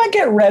 How do I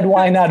get red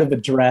wine out of a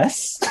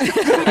dress?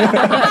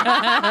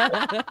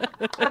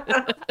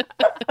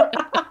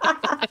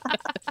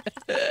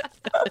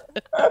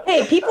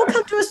 Hey, people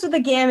come to us with a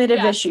gamut of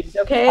issues,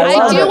 okay? I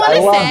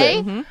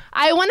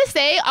want to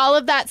say, all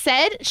of that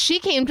said, she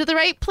came to the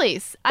right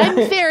place. I'm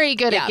very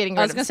good at getting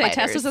rid of spiders. I was going to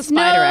say, Tess is a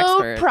spider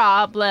expert. No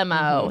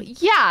problemo.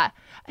 Yeah.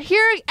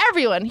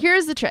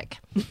 Here's the trick.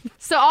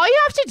 So all you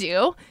have to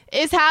do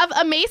is have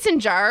a mason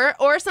jar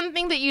or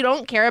something that you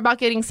don't care about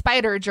getting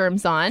spider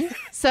germs on.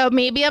 So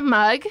maybe a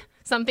mug,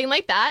 something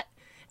like that.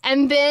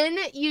 And then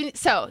you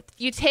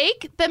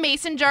take the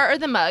mason jar or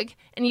the mug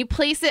and you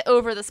place it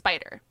over the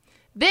spider.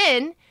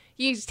 Then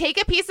you take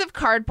a piece of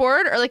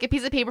cardboard or like a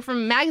piece of paper from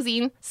a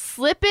magazine,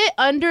 slip it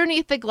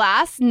underneath the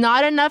glass,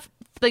 not enough,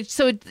 like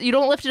so you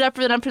don't lift it up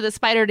enough for the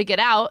spider to get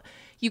out.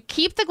 You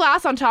keep the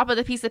glass on top of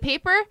the piece of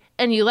paper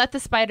and you let the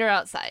spider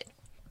outside.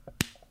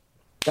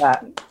 You're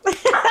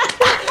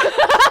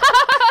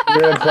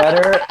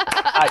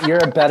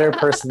a better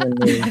person than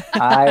me.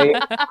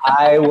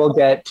 I will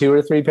get 2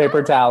 or 3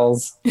 paper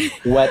towels,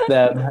 wet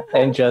them,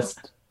 and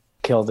just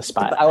kill the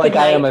spider.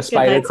 I am a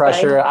spider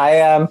crusher. I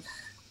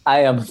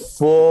am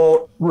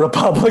full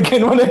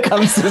Republican when it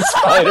comes to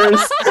spiders.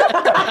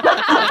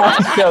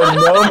 I show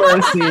no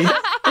mercy.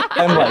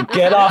 I'm like,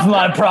 get off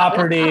my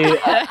property.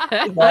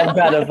 I've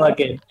got a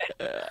fucking.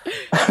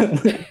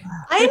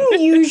 I'm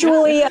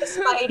usually a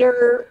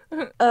spider.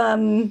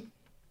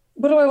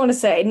 What do I want to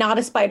say? Not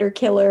a spider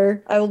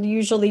killer. I will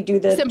usually do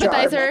the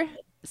sympathizer. Jar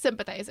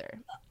Sympathizer.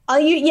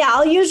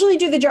 I'll usually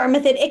do the jar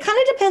method. It kind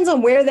of depends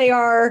on where they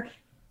are,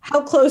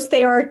 how close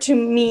they are to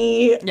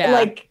me. Yeah.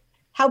 Like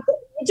how.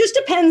 It just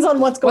depends on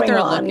what's going on.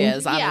 What their look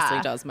is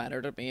honestly does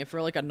matter to me. If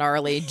we're like a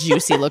gnarly,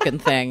 juicy looking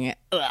thing.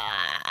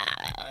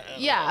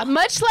 Yeah,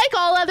 much like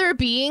all other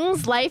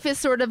beings, life is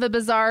sort of a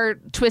bizarre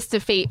twist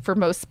of fate for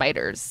most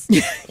spiders.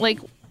 Like,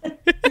 I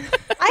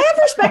have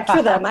respect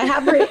for them. I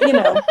have,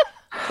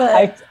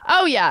 but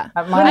oh yeah.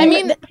 I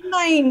mean,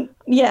 my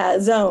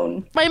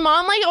zone. My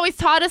mom always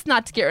taught us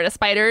not to get rid of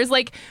spiders.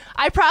 Like,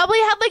 I probably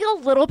had a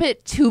little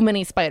bit too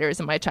many spiders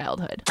in my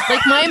childhood.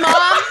 Like my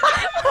mom.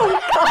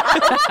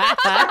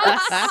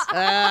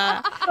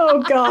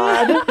 Oh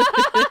God.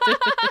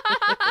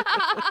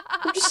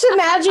 I'm just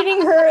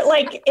imagining her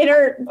in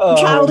her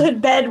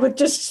childhood bed with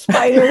just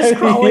spiders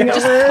crawling over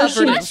her. Let's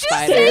just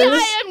say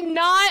I am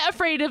not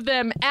afraid of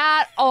them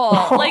at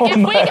all. Like if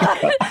we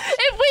got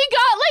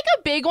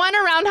a big one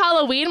around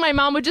Halloween, my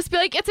mom would just be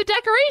like, it's a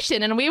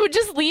decoration, and we would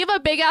just leave a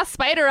big ass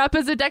spider up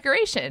as a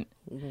decoration.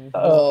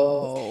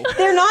 Oh,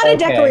 they're not a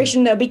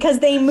decoration though, because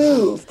they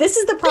move. This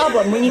is the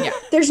problem. When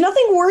there's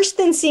nothing worse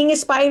than seeing a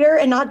spider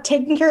and not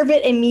taking care of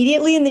it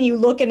immediately, and then you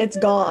look and it's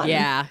gone.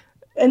 Yeah.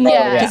 And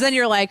then, because then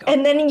you're like,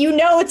 and then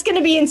it's going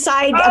to be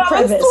inside a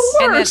crevice,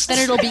 and then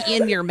it'll be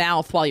in your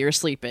mouth while you're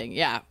sleeping.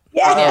 Yeah.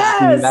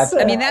 Yes.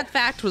 I mean, that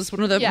fact was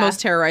one of the most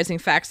terrorizing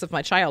facts of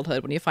my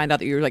childhood. When you find out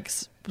that you're like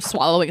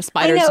swallowing I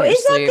spiders. know. In your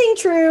Is that sleep. thing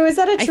true? Is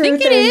that a true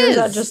think it thing, or is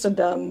that is. just a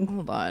dumb?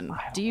 Hold on.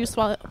 Do you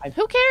swallow?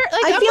 Who cares?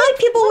 Like, I feel like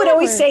people would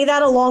always say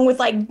that along with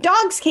like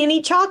dogs can't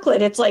eat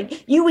chocolate. It's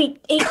like you eat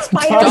 8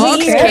 spiders a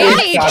Dogs year.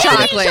 can't eat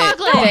chocolate.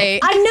 chocolate. They-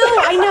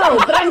 I know,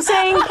 but I'm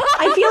saying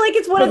I feel like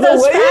it's one of The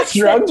those way you facts.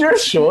 shrugged your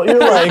shoulder, you're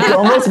like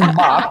almost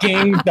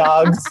mocking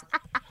dogs.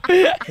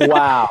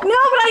 Wow. No,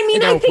 but I mean,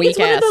 Their I think it's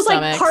one of weak-ass those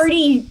like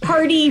stomachs.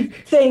 party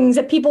things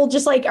that people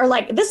just like are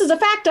like, this is a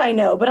fact I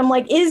know, but I'm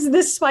like, is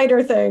this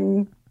spider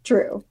thing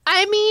true?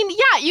 I mean,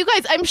 yeah, you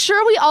guys, I'm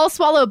sure we all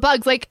swallow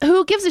bugs. Like,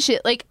 who gives a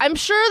shit? Like, I'm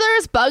sure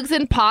there's bugs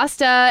in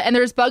pasta, and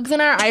there's bugs in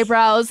our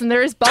eyebrows, and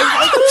there's bugs.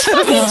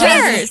 Who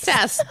cares?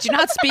 Tess, do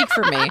not speak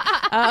for me.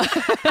 I'm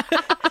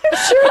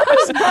sure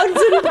there's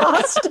bugs in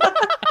pasta.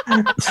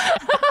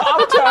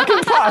 I'm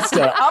talking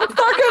pasta. I'm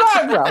talking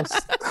eyebrows.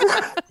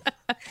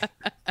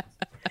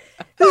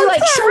 They're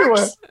like, everywhere.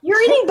 sharks,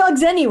 you're eating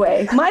bugs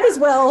anyway. Might as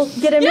well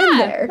get them in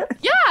there.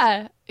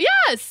 Yeah.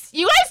 Yes.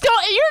 You guys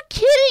don't. You're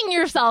kidding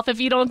yourself if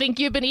you don't think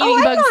you've been eating Oh,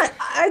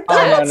 I'm bugs.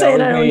 not saying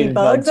no, I don't we eat eat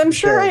bugs. bugs, I'm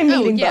sure sure. I'm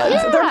Oh, eating yeah.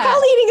 bugs. They're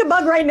probably eating a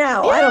bug right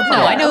now. I don't know.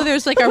 No, I know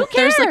there's like Who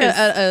there's like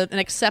cares? an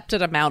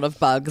accepted amount of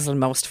bugs in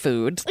most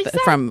food Exact-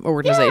 from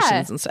organizations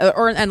yeah. and stuff,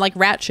 and like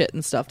rat shit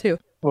and stuff too.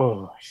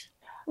 Oh.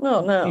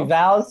 Oh no.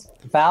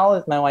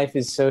 Val, my wife,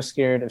 is so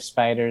scared of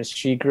spiders.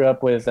 She grew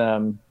up with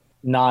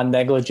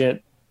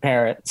non-negligent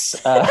parents,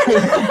 and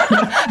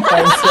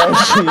so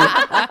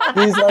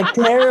she's like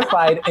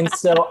terrified, and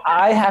so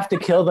I have to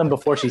kill them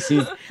before she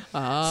sees them.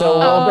 So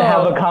we'll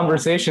have a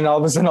conversation. All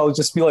of a sudden, I'll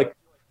just be like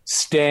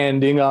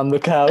standing on the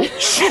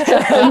couch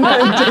and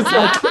then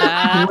just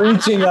like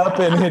reaching up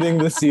and hitting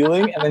the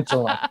ceiling, and then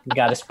she'll like, "You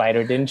got a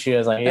spider, didn't you?" I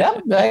was like, "Yep,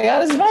 I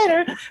got a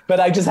spider," but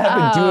I just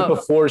have to do it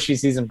before she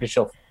sees them because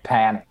she'll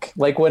panic.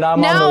 Like when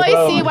I'm Now on the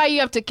road, I see why you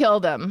have to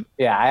kill them.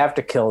 yeah, I have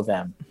to kill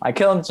them. I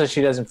kill them so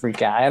she doesn't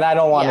freak out. And I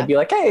don't want Yeah. to be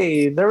like,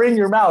 hey, they're in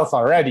your mouth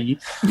already.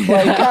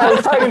 Like, I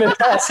was talking to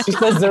Tess. She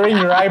says they're in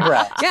your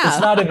eyebrows. Yeah. It's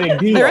not a big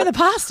deal. They're in the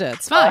pasta.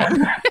 It's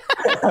fine.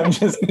 I'm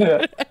just going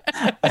to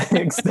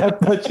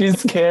accept that she's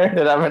scared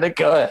and I'm going to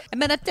kill it.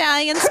 I'm an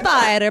Italian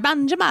spider,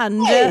 manja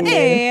manja.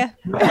 Hey.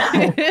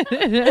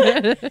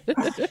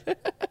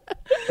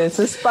 It's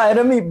a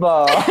spider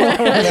meatball.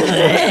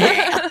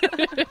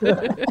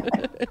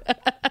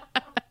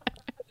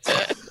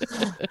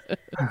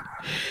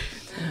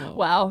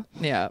 Wow.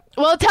 Yeah.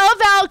 Well, tell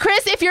Val,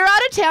 Chris, if you're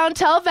out of town,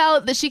 tell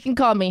Val that she can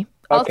call me.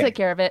 I'll Okay. take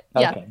care of it.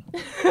 Okay.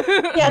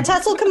 Yeah,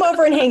 Tess will come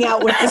over and hang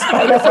out with the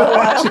spider for a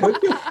while.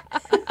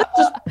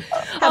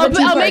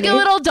 I'll make a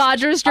little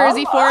Dodgers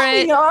jersey for You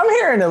it. know, I'm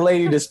hearing a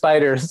Lady to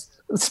Spider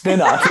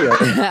spin-off here.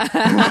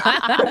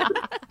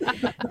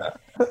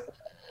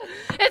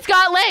 It's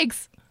got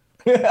legs.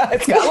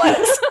 It's got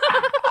legs.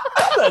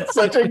 That's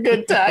such a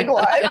good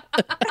tagline.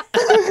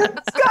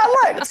 It's got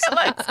legs.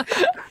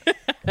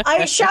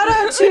 I shout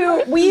out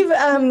to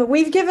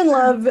we've given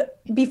love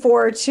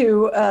before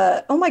to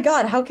oh my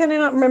god, how can I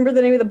not remember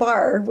the name of the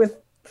bar with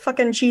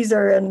fucking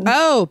Cheezer and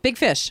Oh, Big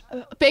Fish.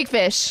 Big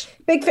Fish.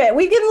 Big Fish.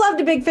 We've given love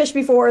to Big Fish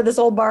before, this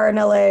old bar in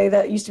LA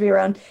that used to be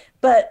around.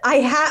 But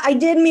I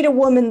did meet a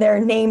woman there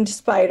named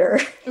Spider.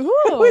 It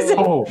was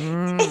Oh.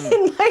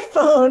 in my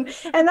phone,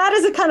 and that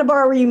is the kind of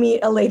bar where you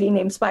meet a lady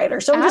named Spider.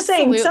 So I'm just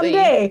saying, Absolutely.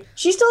 someday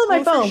she's still in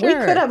my phone.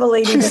 sure. We could have a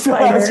lady to Still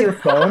has your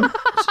Spider. phone?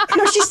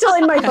 No, she's still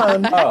in my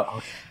phone.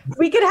 Oh.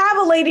 We could have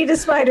a lady to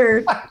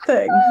Spider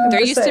thing. I'm There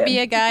just used to be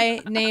saying. a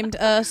guy named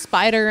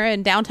Spider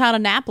in downtown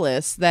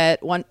Annapolis that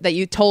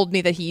you told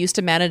me that he used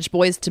to manage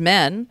Boys to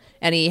Men,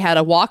 and he had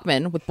a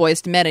Walkman with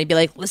Boys to Men, and he'd be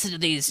like, "Listen to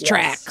these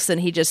tracks," and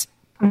he just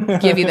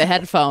give you the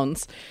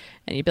headphones,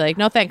 and you'd be like,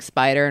 "No thanks,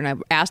 Spider." And I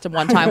asked him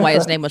one time why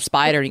his name was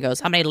Spider, and he goes,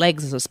 "How many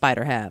legs does a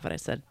spider have?" And I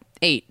said,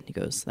 8. He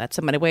goes, "That's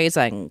so many ways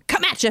I can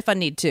come at you if I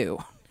need to."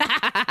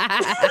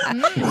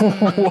 And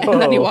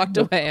then he walked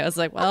away. I was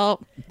like,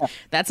 "Well,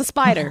 that's a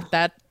spider.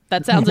 That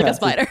sounds like a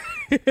spider."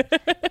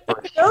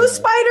 Those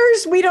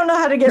spiders we don't know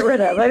how to get rid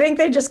of. I think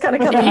they just kind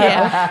of come and go.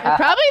 Yeah.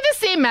 Probably the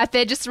same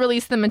method. Just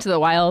release them into the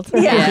wild.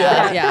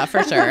 Yeah,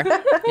 for sure.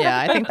 Yeah,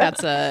 I think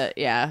that's a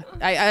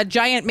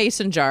giant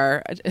mason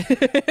jar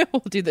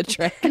will do the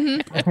trick.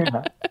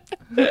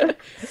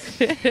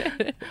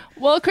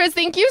 Well, Chris,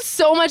 thank you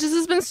so much. This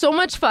has been so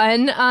much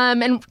fun.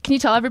 And can you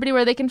tell everybody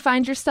where they can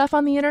find your stuff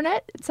on the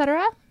internet,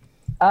 etc.?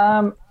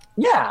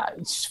 Yeah,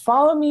 just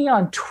follow me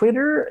on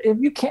Twitter if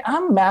you can.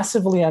 I'm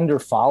massively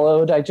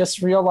underfollowed. I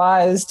just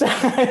realized I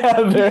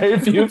have very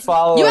few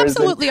followers. You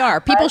absolutely are.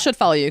 People should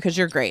follow you because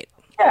you're great.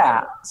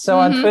 Yeah. So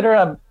on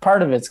Twitter,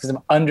 part of it's because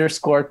I'm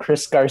 _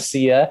 Chris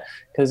Garcia,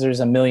 because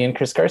there's a million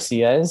Chris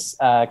Garcias.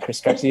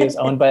 Chris Garcia is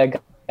owned by a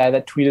guy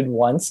that tweeted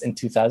once in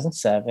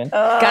 2007.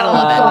 Gotta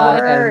love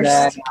it. And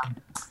then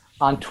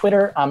on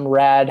Twitter, I'm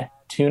Rad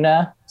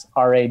Tuna.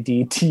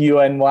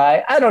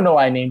 RADTUNY. I don't know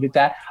why I named it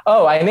that.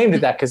 Oh, I named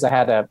it that because I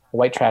had a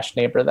white trash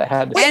neighbor that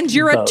had. And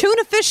you're a boat.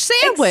 tuna fish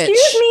sandwich.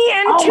 Excuse me,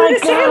 and Oh tuna my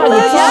God,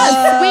 sandwich.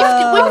 Yes, we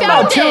Something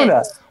found about it. tuna.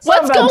 What's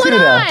Something about going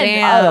tuna. on?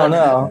 Damn. I don't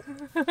know.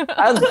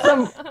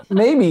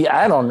 Maybe,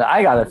 I don't know.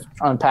 I gotta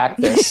unpack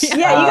this.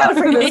 Yeah, you gotta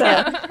figure this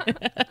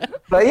out.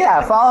 But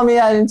yeah, follow me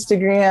on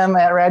Instagram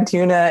at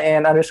radtuna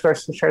and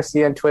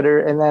 _Garcia on Twitter,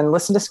 and then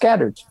listen to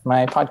Scattered,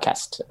 my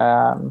podcast.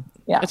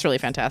 Yeah, It's really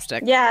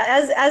fantastic.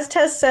 Yeah, as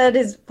Tess said,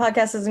 his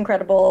podcast is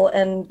incredible,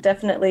 and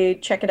definitely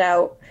check it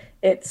out.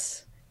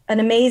 It's an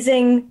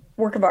amazing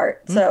work of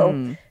art.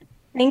 So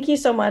thank you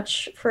so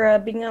much for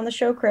being on the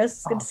show, Chris.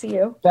 It's good to see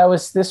you.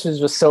 this was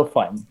just so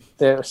fun.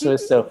 This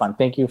was so fun.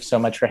 Thank you so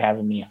much for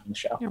having me on the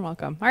show. You're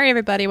welcome. All right,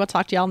 everybody. We'll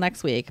talk to y'all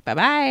next week.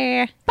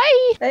 Bye-bye.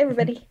 Bye. Bye,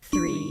 everybody.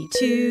 3,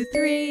 2,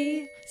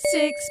 3,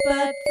 6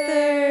 but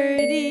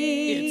 30.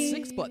 It's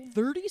 6 but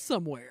 30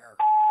 somewhere.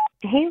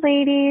 Hey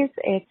ladies,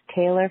 it's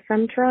Taylor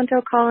from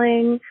Toronto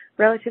calling,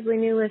 relatively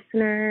new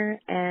listener,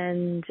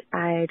 and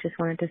I just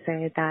wanted to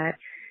say that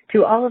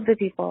to all of the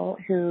people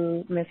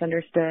who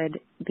misunderstood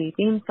the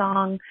theme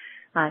song,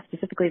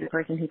 specifically the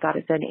person who thought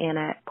it said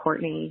Anna,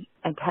 Courtney,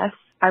 and Tess,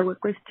 I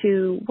work with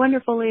two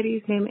wonderful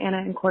ladies named Anna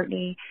and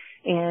Courtney,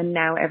 and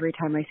now every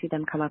time I see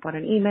them come up on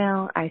an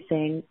email, I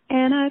sing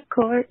Anna,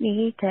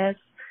 Courtney, Tess.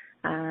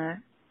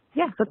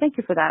 So thank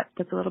you for that.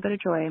 That's a little bit of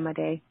joy in my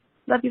day.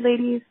 Love you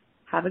ladies.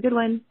 Have a good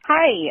one.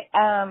 Hi.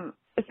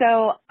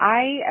 So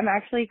I am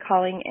actually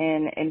calling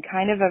in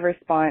kind of a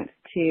response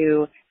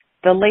to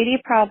the lady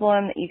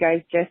problem that you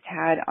guys just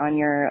had on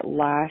your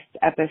last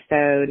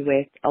episode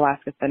with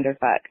Alaska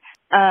Thunderfuck.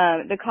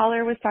 The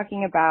caller was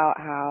talking about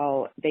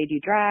how they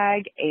do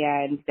drag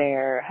and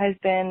their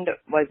husband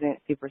wasn't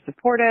super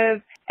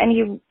supportive,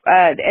 and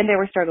they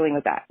were struggling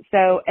with that.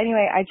 So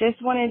anyway, I just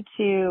wanted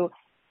to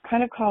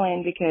kind of call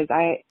in because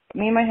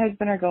me and my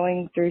husband are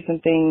going through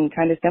something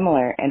kind of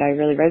similar, and I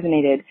really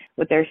resonated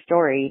with their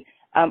story.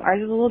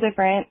 Ours is a little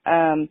different.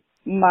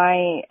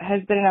 My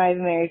husband and I have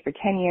been married for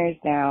 10 years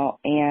now,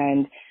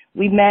 and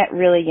we met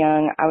really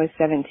young. I was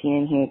 17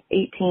 and he was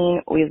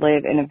 18. We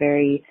live in a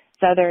very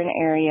southern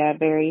area,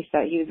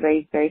 he was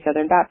raised very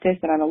Southern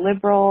Baptist, and I'm a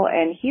liberal,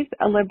 and he's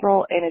a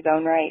liberal in his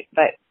own right,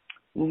 but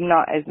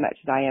not as much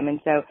as I am. And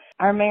so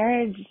our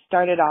marriage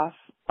started off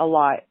a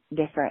lot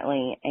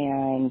differently,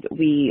 and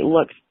we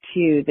looked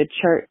to the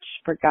church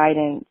for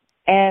guidance,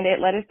 and it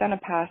led us down a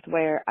path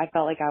where I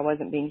felt like I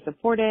wasn't being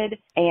supported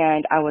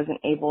and I wasn't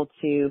able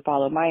to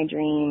follow my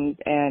dreams,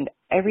 and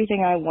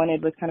everything I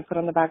wanted was kind of put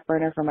on the back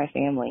burner for my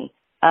family.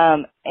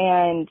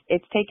 And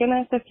it's taken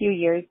us a few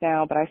years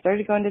now, but I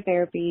started going to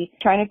therapy,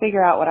 trying to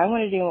figure out what I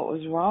wanted to do and what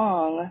was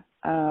wrong.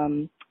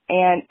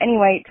 And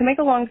anyway, to make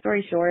a long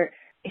story short,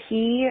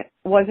 he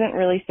wasn't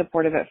really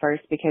supportive at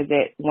first because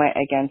it went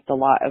against a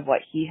lot of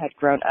what he had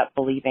grown up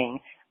believing.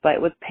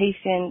 But with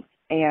patience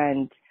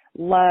and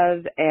love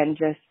and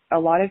just a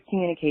lot of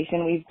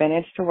communication, we've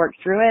managed to work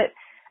through it.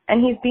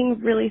 And he's being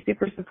really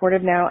super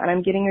supportive now. And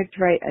I'm getting ready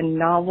to write a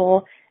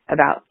novel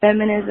about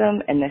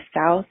feminism and the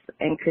South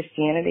and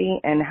Christianity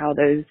and how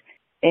those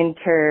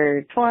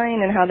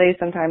intertwine and how they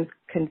sometimes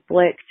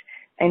conflict.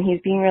 And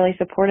he's being really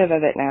supportive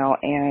of it now.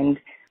 And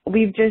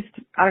we've just,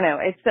 I don't know,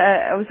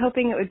 I was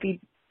hoping it would be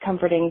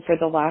comforting for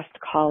the last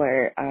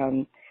caller.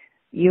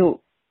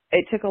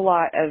 It took a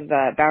lot of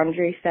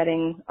boundary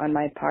setting on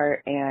my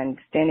part and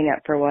standing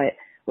up for what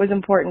was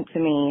important to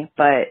me,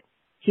 but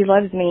he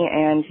loves me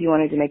and he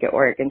wanted to make it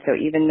work. And so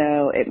even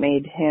though it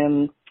made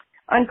him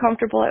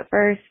uncomfortable at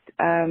first,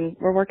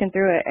 we're working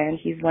through it, and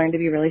he's learned to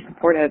be really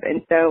supportive.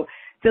 And so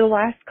to the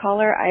last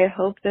caller, I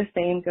hope the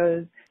same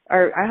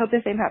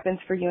happens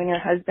for you and your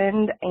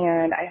husband,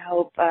 and I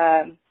hope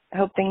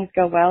things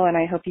go well, and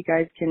I hope you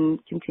guys can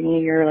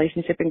continue your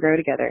relationship and grow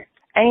together.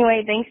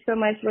 Anyway, thanks so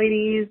much,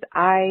 ladies.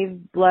 I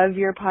love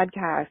your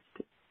podcast.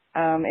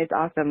 It's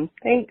awesome.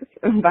 Thanks.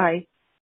 Bye.